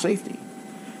important than the safety.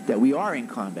 That we are in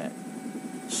combat.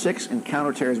 6 in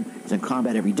counterterrorism is in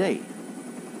combat every day.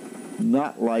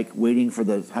 Not like waiting for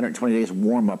the 120 days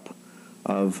warm-up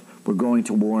of we're going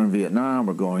to war in Vietnam,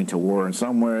 we're going to war in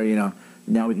somewhere,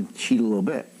 now we can cheat a little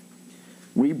bit.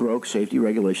 We broke safety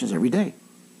regulations every day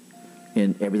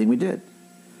in everything we did.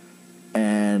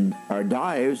 And our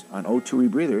dives on O2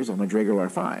 rebreathers on the Draeger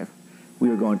R5, we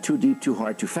were going too deep, too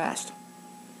hard, too fast.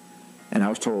 And I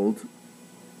was told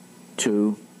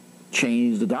to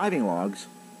change the diving logs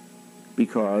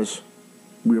because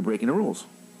we were breaking the rules.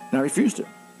 And I refused to.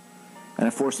 And I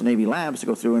forced the Navy labs to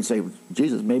go through and say,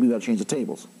 Jesus, maybe we ought to change the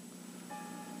tables.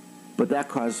 But that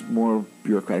caused more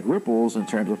bureaucratic ripples in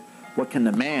terms of what can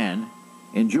the man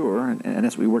endure, and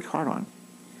that's what we worked hard on.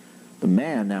 The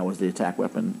man now was the attack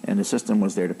weapon, and the system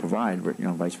was there to provide,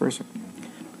 vice versa.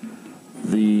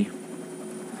 The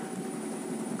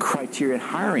criteria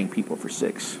hiring people for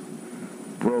 6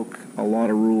 broke a lot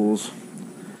of rules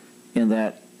in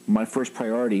that my first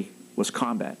priority was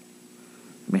combat.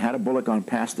 I mean, had a bullet gone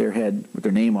past their head with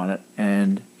their name on it,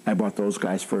 and I bought those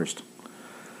guys first.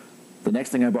 The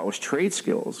next thing I bought was trade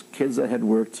skills, kids that had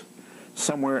worked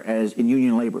somewhere as in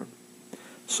union labor,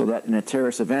 so that in a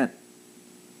terrorist event,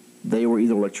 they were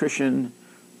either an electrician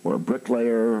or a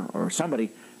bricklayer or somebody.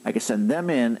 I could send them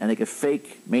in, and they could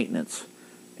fake maintenance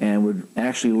and would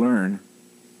actually learn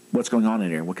what's going on in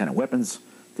there, what kind of weapons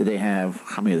did they have,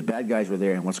 how many of the bad guys were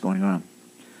there, and what's going on.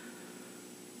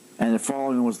 And the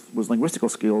following was linguistical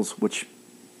skills, which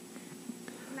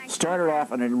started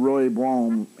off in a Roy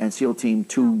Blom and SEAL Team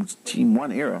 2, Team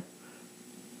 1 era,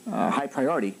 high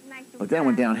priority, but then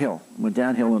went downhill. Went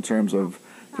downhill in terms of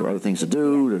there were other things to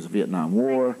do. There's a Vietnam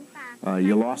War.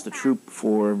 You lost a troop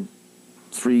for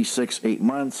 3, 6, 8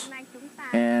 months,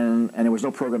 and there was no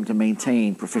program to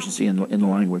maintain proficiency in the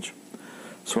language.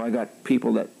 So I got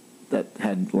people that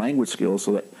had language skills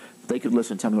so that they could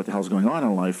listen and tell me what the hell's going on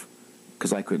in life,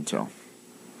 because I couldn't tell.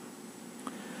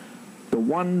 The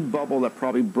one bubble that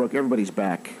probably broke everybody's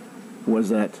back was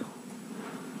that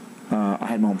I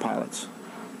had my own pilots.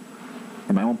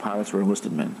 And my own pilots were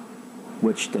enlisted men,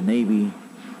 which the Navy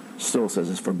still says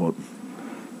is verboten.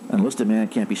 An enlisted man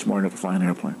can't be smart enough to fly an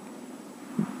airplane.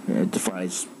 It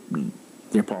defies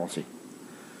their policy.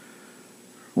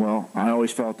 Well, I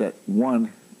always felt that,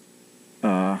 one,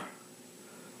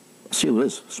 SEAL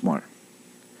is smart.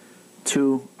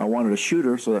 2, I wanted a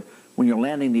shooter so that when you're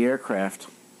landing the aircraft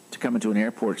to come into an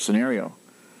airport scenario,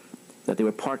 that they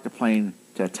would park the plane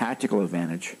to a tactical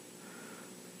advantage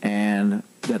and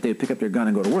that they would pick up their gun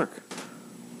and go to work.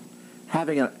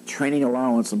 Having a training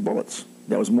allowance and bullets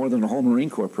that was more than the whole Marine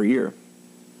Corps per year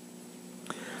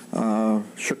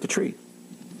shook the tree.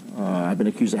 I've been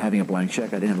accused of having a blank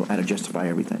check. I didn't have how to justify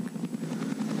everything.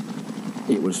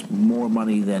 It was more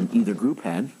money than either group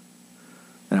had,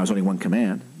 and I was only one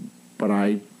command. But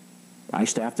I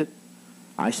staffed it,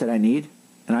 I said I need,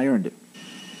 and I earned it.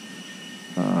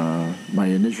 My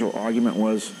initial argument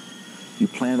was, you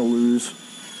plan to lose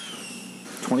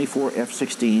 24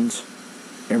 F-16s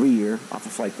every year off the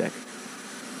flight deck.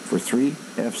 For 3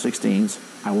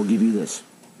 F-16s, I will give you this.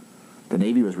 The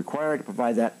Navy was required to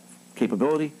provide that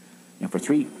capability, and for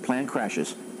 3 planned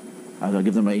crashes, I will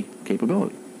give them a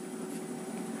capability.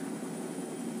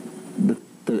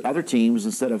 The other teams,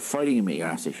 instead of fighting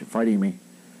me,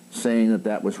 saying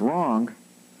that was wrong,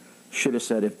 should have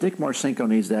said, if Dick Marcinko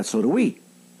needs that, so do we.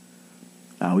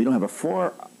 We don't have a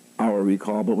 4-hour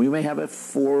recall, but we may have a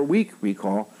 4-week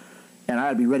recall, and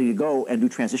I'd be ready to go and do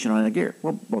transition on that gear.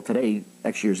 Well, today,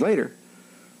 X years later,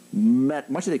 much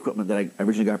of the equipment that I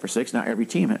originally got for 6, now every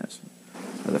team has.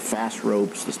 The fast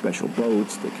ropes, the special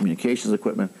boats, the communications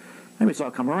equipment. I mean, it's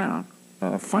all come around,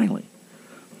 finally.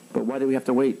 But why do we have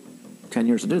to wait 10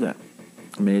 years to do that?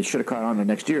 I mean, it should have caught on the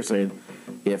next year saying,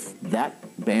 if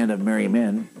that band of merry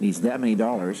men needs that many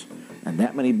dollars and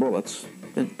that many bullets,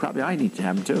 then probably I need to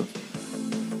have them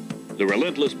too. The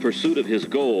relentless pursuit of his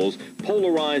goals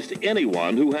polarized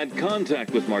anyone who had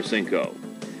contact with Marcinko.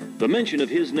 The mention of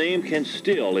his name can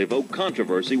still evoke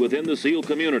controversy within the SEAL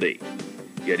community.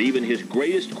 Yet even his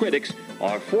greatest critics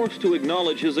are forced to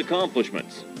acknowledge his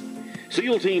accomplishments.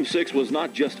 SEAL Team 6 was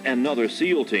not just another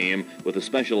SEAL team with a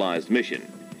specialized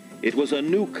mission. It was a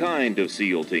new kind of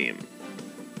SEAL team.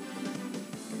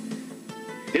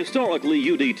 Historically,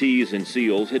 UDTs and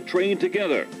SEALs had trained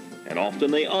together, and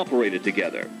often they operated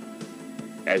together.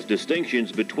 As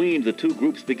distinctions between the two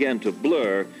groups began to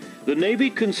blur, the Navy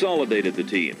consolidated the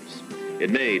teams.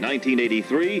 In May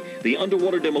 1983, the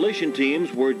underwater demolition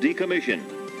teams were decommissioned.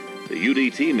 The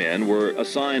UDT men were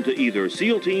assigned to either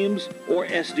SEAL teams or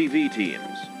SDV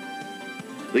teams.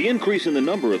 The increase in the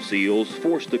number of SEALs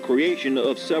forced the creation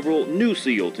of several new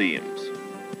SEAL teams.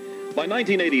 By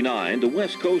 1989, the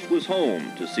West Coast was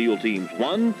home to SEAL Teams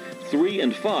 1, 3,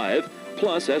 and 5,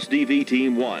 plus SDV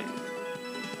Team 1.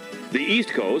 The East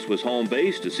Coast was home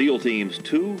base to SEAL Teams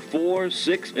 2, 4,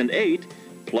 6, and 8,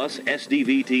 plus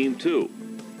SDV Team 2.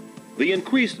 The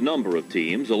increased number of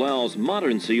teams allows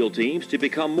modern SEAL teams to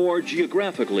become more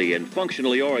geographically and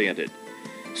functionally oriented.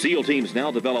 SEAL teams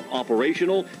now develop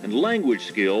operational and language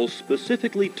skills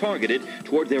specifically targeted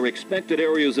toward their expected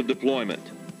areas of deployment.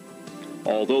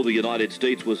 Although the United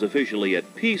States was officially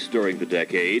at peace during the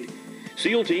decade,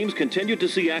 SEAL teams continued to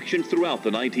see action throughout the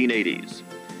 1980s.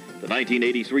 The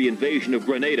 1983 invasion of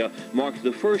Grenada marked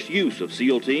the first use of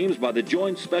SEAL teams by the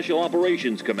Joint Special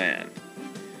Operations Command.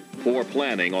 Poor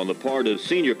planning on the part of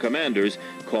senior commanders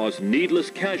caused needless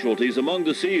casualties among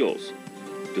the SEALs.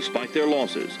 Despite their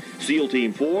losses, SEAL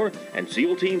Team 4 and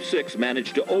SEAL Team 6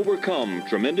 managed to overcome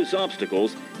tremendous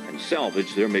obstacles and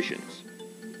salvage their missions.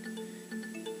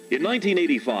 In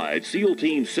 1985, SEAL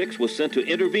Team 6 was sent to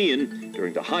intervene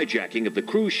during the hijacking of the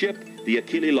cruise ship, the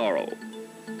Achille Lauro.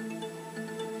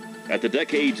 At the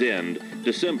decade's end,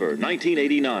 December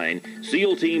 1989,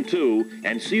 SEAL Team 2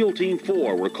 and SEAL Team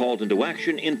 4 were called into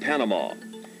action in Panama.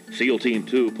 SEAL Team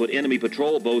 2 put enemy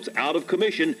patrol boats out of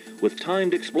commission with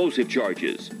timed explosive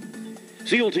charges.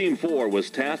 SEAL Team 4 was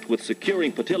tasked with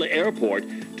securing Patilla Airport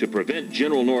to prevent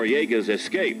General Noriega's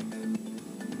escape.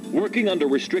 Working under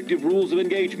restrictive rules of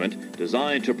engagement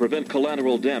designed to prevent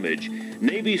collateral damage,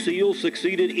 Navy SEALs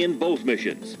succeeded in both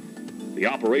missions. The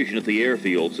operation at the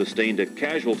airfield sustained a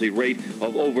casualty rate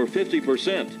of over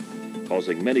 50%,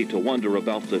 causing many to wonder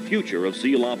about the future of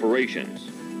SEAL operations.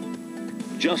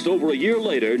 Just over a year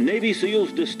later, Navy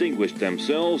SEALs distinguished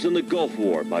themselves in the Gulf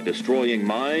War by destroying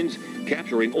mines,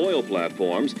 capturing oil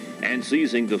platforms, and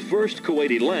seizing the first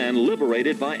Kuwaiti land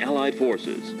liberated by Allied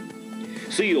forces.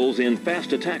 SEALs in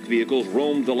fast attack vehicles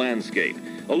roamed the landscape,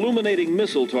 illuminating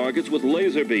missile targets with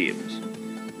laser beams.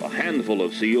 A handful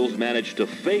of SEALs managed to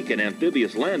fake an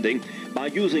amphibious landing by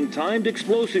using timed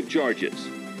explosive charges.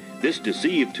 This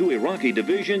deceived two Iraqi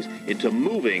divisions into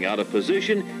moving out of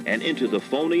position and into the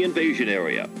phony invasion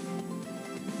area.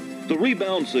 The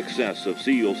rebound success of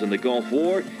SEALs in the Gulf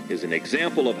War is an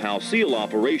example of how SEAL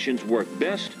operations work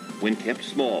best when kept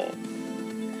small.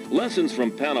 Lessons from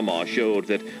Panama showed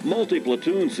that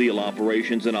multi-platoon SEAL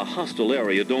operations in a hostile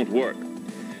area don't work.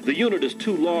 The unit is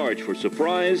too large for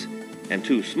surprise and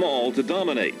too small to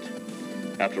dominate.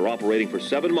 After operating for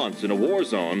 7 months in a war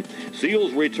zone,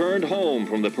 SEALs returned home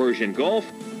from the Persian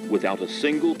Gulf without a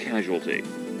single casualty.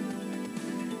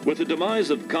 With the demise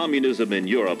of communism in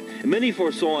Europe, many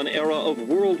foresaw an era of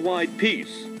worldwide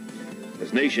peace.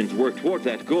 As nations work toward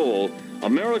that goal,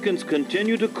 Americans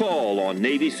continue to call on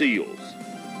Navy SEALs.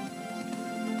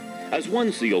 As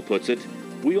one SEAL puts it,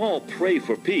 we all pray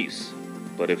for peace,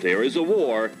 but if there is a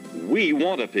war, we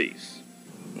want a peace.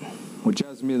 What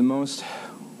jazzes me the most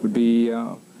would be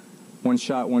one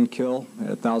shot, one kill at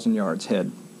 1,000 yards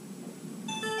head.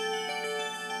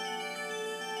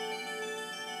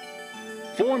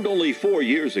 Formed only 4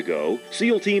 years ago,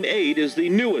 SEAL Team 8 is the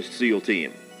newest SEAL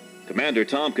team. Commander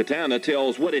Tom Katana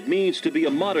tells what it means to be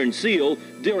a modern SEAL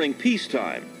during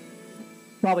peacetime.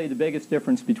 Probably the biggest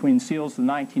difference between SEALs of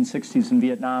the 1960s in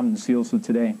Vietnam and the SEALs of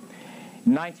today.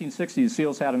 In the 1960s,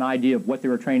 SEALs had an idea of what they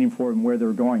were training for and where they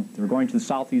were going. They were going to the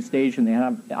Southeast Asia, and they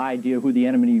had an idea who the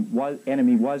enemy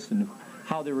was and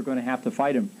how they were going to have to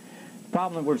fight him. The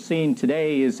problem that we're seeing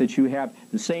today is that you have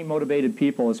the same motivated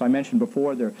people. As I mentioned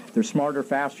before, they're smarter,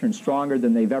 faster, and stronger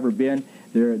than they've ever been.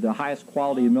 They're the highest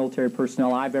quality of military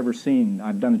personnel I've ever seen.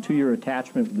 I've done a 2-year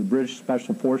attachment with the British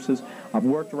Special Forces. I've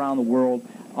worked around the world.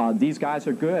 These guys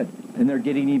are good, and they're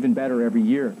getting even better every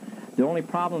year. The only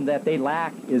problem that they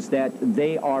lack is that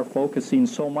they are focusing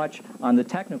so much on the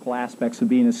technical aspects of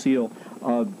being a SEAL,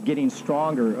 of getting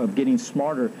stronger, of getting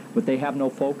smarter, but they have no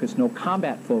focus, no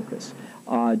combat focus.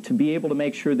 To be able to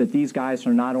make sure that these guys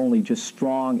are not only just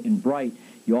strong and bright,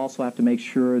 you also have to make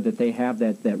sure that they have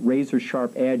that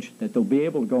razor-sharp edge, that they'll be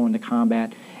able to go into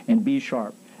combat and be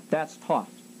sharp. That's tough.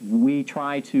 We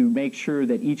try to make sure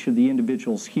that each of the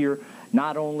individuals here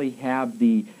not only have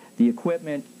the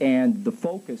equipment and the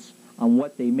focus on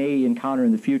what they may encounter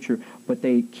in the future, but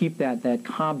they keep that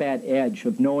combat edge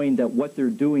of knowing that what they're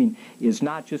doing is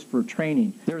not just for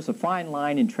training. There's a fine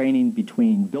line in training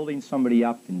between building somebody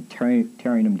up and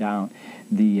tearing them down.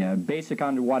 The Basic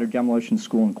Underwater Demolition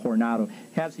School in Coronado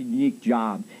has a unique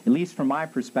job. At least from my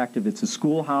perspective, it's a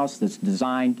schoolhouse that's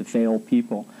designed to fail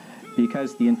people,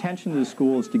 because the intention of the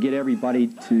school is to get everybody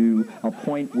to a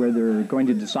point where they're going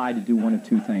to decide to do one of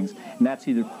two things, and that's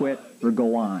either quit or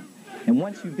go on. And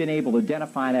once you've been able to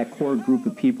identify that core group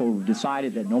of people who've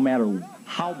decided that no matter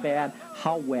how bad,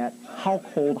 how wet, how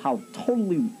cold, how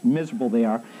totally miserable they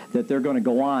are, that they're going to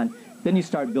go on, then you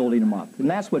start building them up. And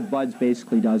that's what BUDS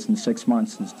basically does in 6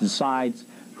 months, is decides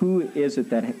who is it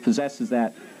that possesses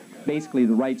that, basically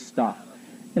the right stuff.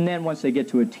 And then once they get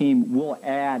to a team, we'll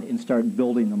add and start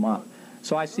building them up.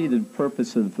 So I see the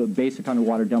purpose of basic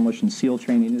underwater demolition SEAL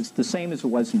training is the same as it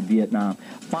was in Vietnam.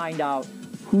 Find out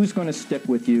who's going to stick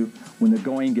with you when the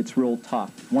going gets real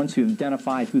tough. Once you've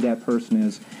identified who that person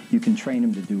is, you can train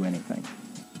them to do anything.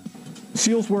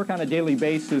 SEALs work on a daily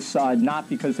basis, not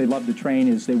because they love to train,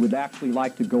 as they would actually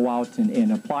like to go out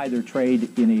and apply their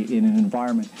trade in an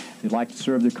environment. They'd like to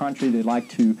serve their country. They'd like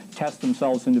to test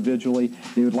themselves individually.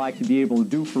 They would like to be able to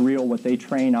do for real what they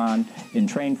train on and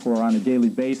train for on a daily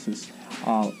basis.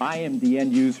 I am the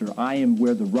end user. I am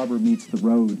where the rubber meets the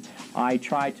road. I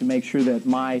try to make sure that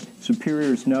my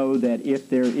superiors know that if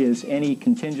there is any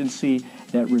contingency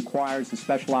that requires a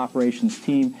special operations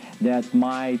team, that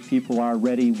my people are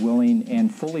ready, willing,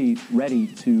 and fully ready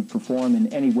to perform in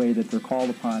any way that they're called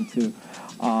upon to.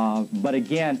 But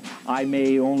again, I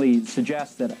may only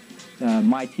suggest that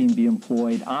my team be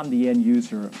employed. I'm the end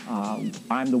user.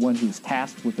 I'm the one who's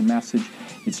tasked with the message.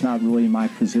 It's not really my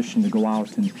position to go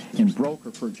out and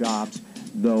broker for jobs,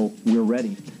 though we're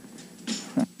ready.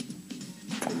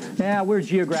 Yeah, we're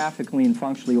geographically and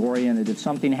functionally oriented. If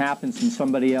something happens in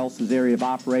somebody else's area of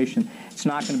operation, it's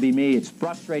not going to be me. It's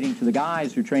frustrating to the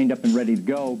guys who are trained up and ready to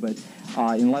go, but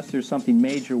unless there's something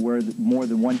major where more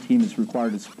than one team is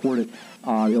required to support it,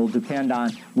 it'll depend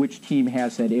on which team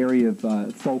has that area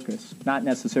of focus. Not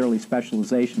necessarily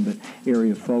specialization, but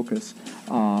area of focus.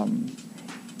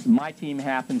 My team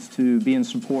happens to be in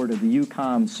support of the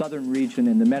EUCOM southern region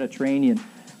and the Mediterranean.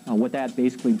 What that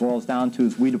basically boils down to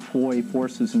is we deploy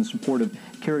forces in support of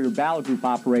carrier battle group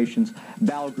operations,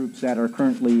 battle groups that are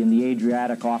currently in the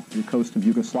Adriatic off the coast of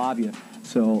Yugoslavia.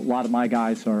 So a lot of my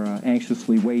guys are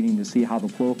anxiously waiting to see how the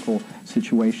political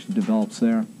situation develops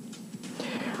there.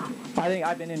 I think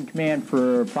I've been in command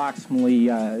for approximately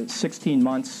 16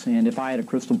 months, and if I had a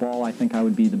crystal ball, I think I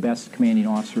would be the best commanding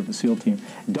officer of a SEAL team.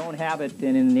 Don't have it,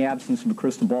 and in the absence of a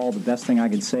crystal ball, the best thing I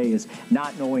could say is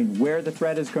not knowing where the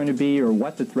threat is going to be or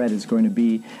what the threat is going to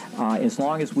be. As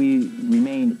long as we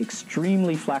remain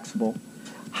extremely flexible,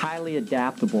 highly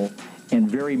adaptable, and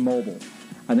very mobile.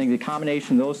 I think the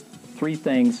combination of those three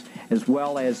things, as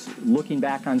well as looking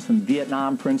back on some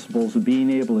Vietnam principles of being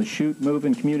able to shoot, move,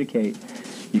 and communicate,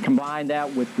 you combine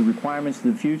that with the requirements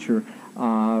of the future,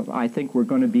 I think we're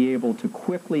going to be able to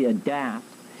quickly adapt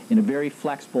in a very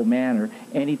flexible manner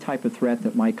any type of threat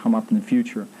that might come up in the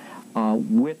future.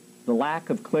 With the lack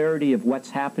of clarity of what's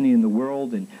happening in the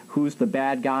world and who's the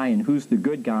bad guy and who's the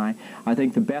good guy, I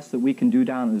think the best that we can do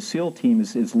down in the SEAL team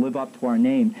is live up to our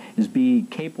name, is be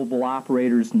capable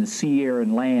operators in the sea, air,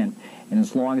 and land. And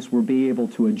as long as we'll be able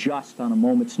to adjust on a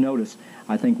moment's notice,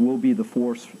 I think we'll be the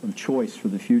force of choice for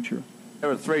the future. There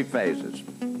were 3 phases.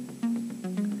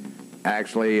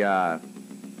 Actually,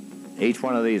 each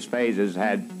one of these phases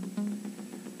had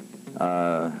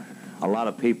a lot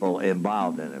of people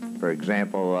involved in it. For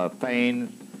example,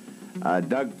 Fain,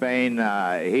 Doug Fain,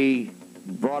 he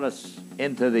brought us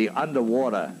into the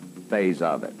underwater phase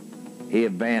of it. He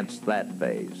advanced that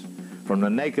phase. From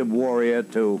the naked warrior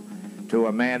to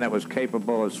a man that was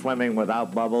capable of swimming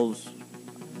without bubbles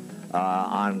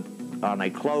on a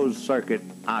closed-circuit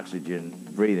oxygen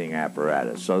breathing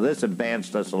apparatus. So this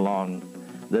advanced us along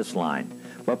this line.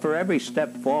 But for every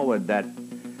step forward that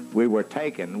we were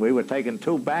taken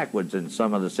 2 backwards in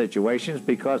some of the situations,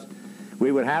 because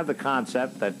we would have the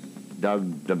concept that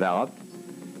Doug developed,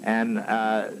 and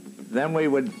then we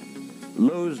would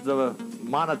lose the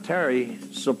monetary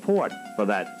support for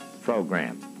that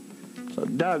program. So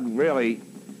Doug really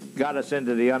got us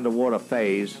into the underwater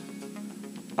phase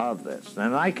of this.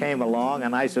 And I came along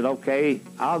and I said, okay,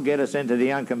 I'll get us into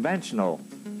the unconventional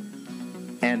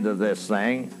end of this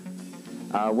thing,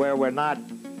 where we're not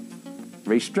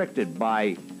restricted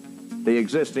by the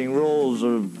existing rules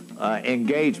of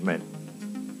engagement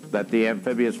that the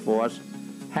amphibious force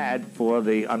had for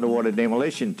the underwater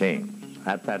demolition teams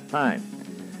at that time.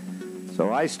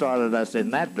 So I started us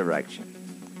in that direction.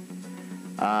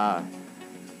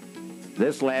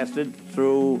 This lasted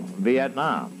through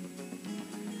Vietnam.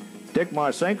 Dick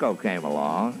Marcinko came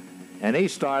along, and he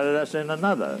started us in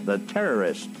another, the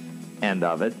terrorist end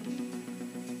of it,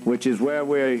 which is where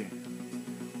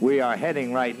we are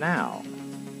heading right now.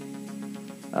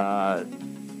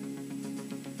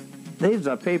 These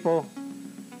are people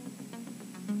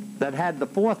that had the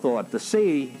forethought to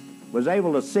see, was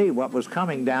able to see what was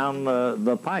coming down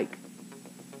the pike,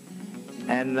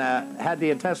 and had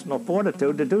the intestinal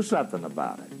fortitude to do something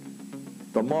about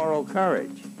it. The moral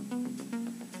courage.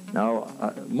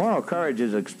 Now, moral courage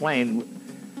is explained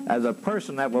as a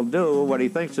person that will do what he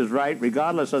thinks is right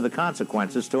regardless of the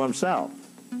consequences to himself.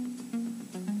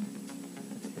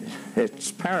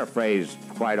 It's paraphrased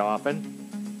quite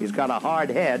often. He's got a hard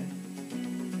head,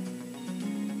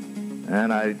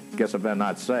 and I guess I better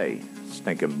not say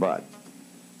stinking butt.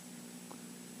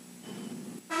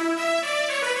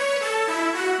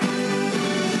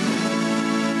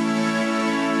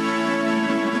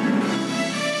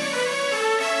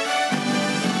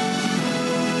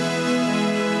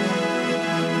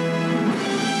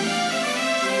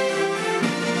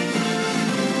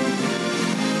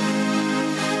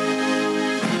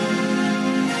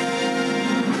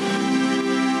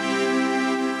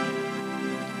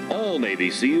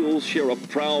 Navy SEALs share a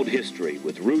proud history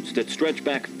with roots that stretch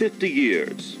back 50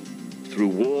 years. Through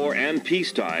war and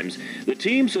peace times, the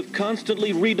teams have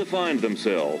constantly redefined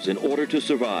themselves in order to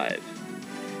survive.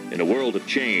 In a world of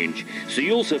change,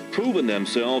 SEALs have proven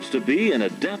themselves to be an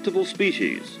adaptable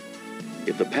species.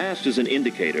 If the past is an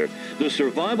indicator, the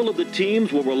survival of the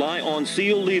teams will rely on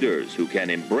SEAL leaders who can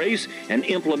embrace and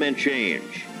implement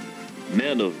change.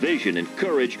 Men of vision and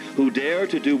courage who dare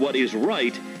to do what is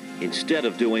right instead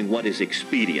of doing what is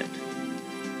expedient.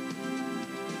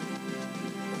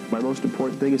 My most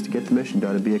important thing is to get the mission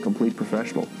done and be a complete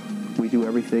professional. We do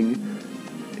everything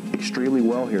extremely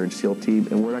well here in SEAL Team,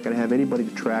 and we're not going to have anybody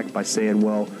detract by saying,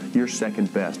 well, you're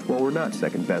second best. Well, we're not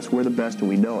second best. We're the best, and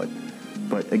we know it.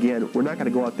 But again, we're not going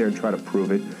to go out there and try to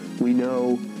prove it. We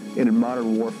know in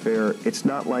modern warfare, it's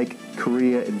not like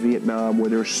Korea and Vietnam where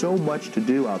there's so much to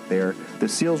do out there. The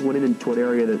SEALs went into an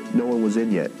area that no one was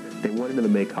in yet. They went into the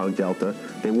Mekong Delta.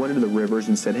 They went into the rivers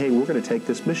and said, hey, we're going to take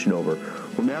this mission over.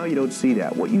 Well, now you don't see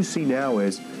that. What you see now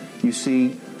is you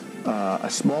see a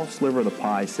small sliver of the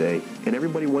pie, say, and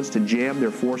everybody wants to jam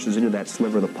their forces into that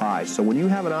sliver of the pie. So when you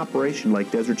have an operation like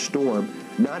Desert Storm,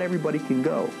 not everybody can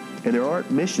go. And there aren't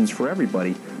missions for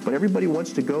everybody, but everybody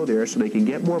wants to go there so they can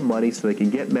get more money, so they can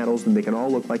get medals, and they can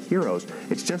all look like heroes.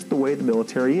 It's just the way the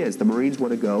military is. The Marines want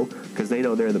to go because they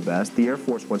know they're the best. The Air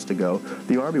Force wants to go.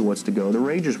 The Army wants to go. The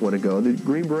Rangers want to go. The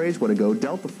Green Berets want to go.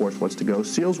 Delta Force wants to go.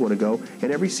 SEALs want to go.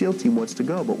 And every SEAL team wants to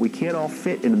go, but we can't all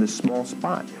fit into this small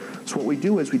spot. So what we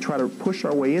do is we try to push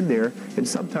our way in there, and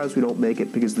sometimes we don't make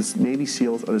it because the Navy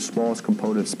SEALs are the smallest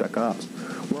component of Spec Ops.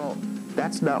 Well,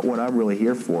 that's not what I'm really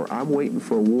here for. I'm waiting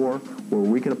for a war where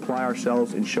we can apply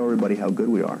ourselves and show everybody how good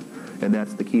we are. And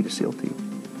that's the key to SEAL Team.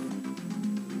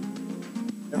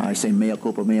 I say mea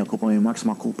culpa,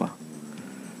 maxima culpa.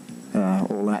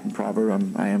 Old Latin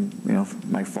proverb, I am,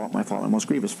 my fault, my most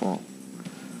grievous fault.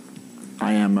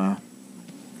 I am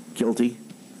guilty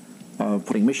of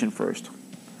putting mission first.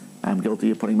 I'm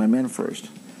guilty of putting my men first.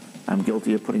 I'm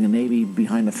guilty of putting the Navy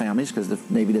behind the families because the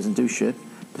Navy doesn't do shit.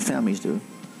 The families do.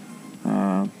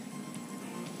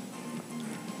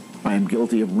 I am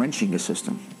guilty of wrenching the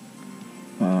system.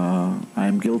 I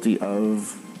am guilty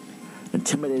of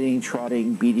intimidating,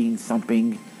 trotting, beating,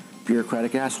 thumping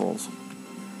bureaucratic assholes.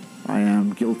 I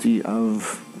am guilty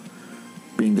of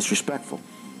being disrespectful.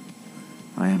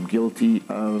 I am guilty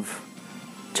of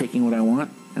taking what I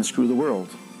want and screw the world.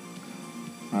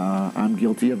 I'm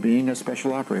guilty of being a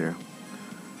special operator.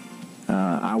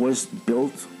 I was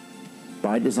built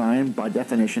by design, by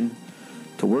definition,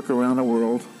 to work around the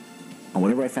world on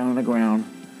whatever I found on the ground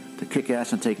to kick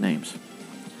ass and take names.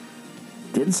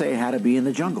 Didn't say I had to be in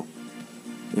the jungle.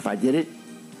 If I did it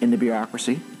in the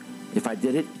bureaucracy, if I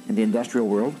did it in the industrial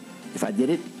world, if I did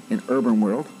it in urban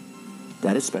world,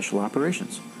 that is special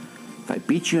operations. If I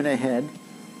beat you in the head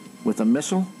with a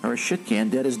missile or a shit can,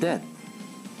 dead is dead.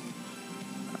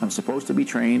 I'm supposed to be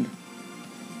trained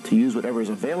to use whatever is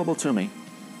available to me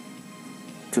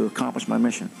to accomplish my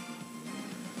mission.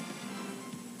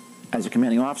 As a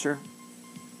commanding officer,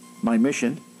 my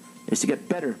mission is to get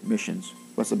better missions.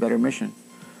 What's a better mission?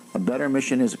 A better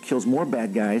mission is it kills more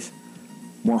bad guys,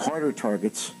 more harder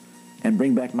targets, and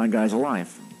bring back my guys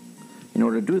alive. In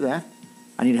order to do that,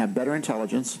 I need to have better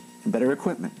intelligence and better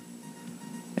equipment.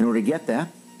 In order to get that,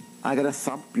 I got to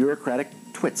thump bureaucratic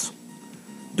twits,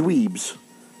 dweebs,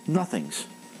 nothings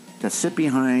that sit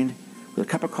behind with with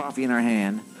a cup of coffee in our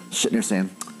hand, sitting there saying,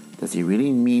 does he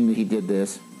really mean that he did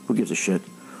this? Who gives a shit?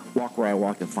 Walk where I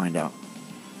walked and find out.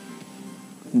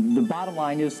 The bottom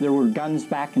line is there were guns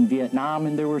back in Vietnam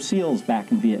and there were SEALs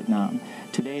back in Vietnam.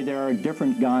 Today there are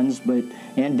different guns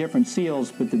and different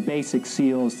SEALs, but the basic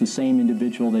SEAL is the same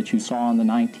individual that you saw in the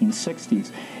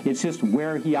 1960s. It's just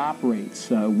where he operates.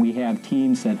 We have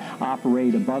teams that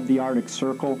operate above the Arctic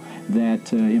Circle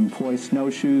that employ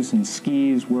snowshoes and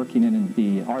skis, working in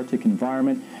the Arctic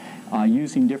environment,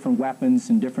 using different weapons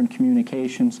and different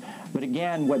communications. But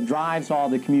again, what drives all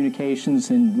the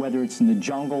communications, and whether it's in the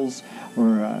jungles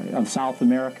or of South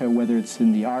America, whether it's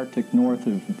in the Arctic north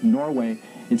of Norway,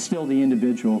 it's still the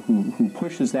individual who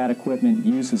pushes that equipment,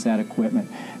 uses that equipment.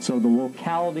 So the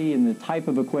locality and the type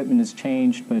of equipment has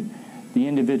changed, but the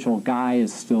individual guy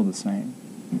is still the same.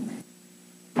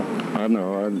 I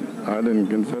know. I didn't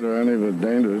consider any of it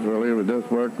dangerous, really. It was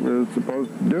just what we were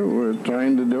supposed to do. We were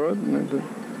trained to do it.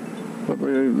 But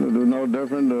it was no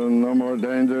different and no more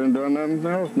danger in doing anything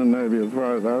else in the Navy as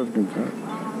far as I was concerned.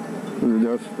 It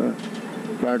was just the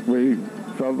fact we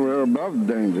felt we were above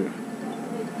danger.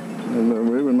 And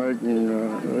we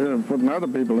were putting other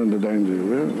people into danger.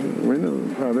 We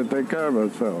knew how to take care of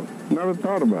ourselves. Never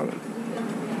thought about it.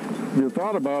 If you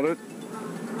thought about it,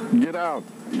 get out.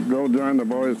 Go join the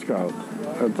Boy Scouts.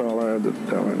 That's all I had to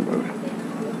tell anybody.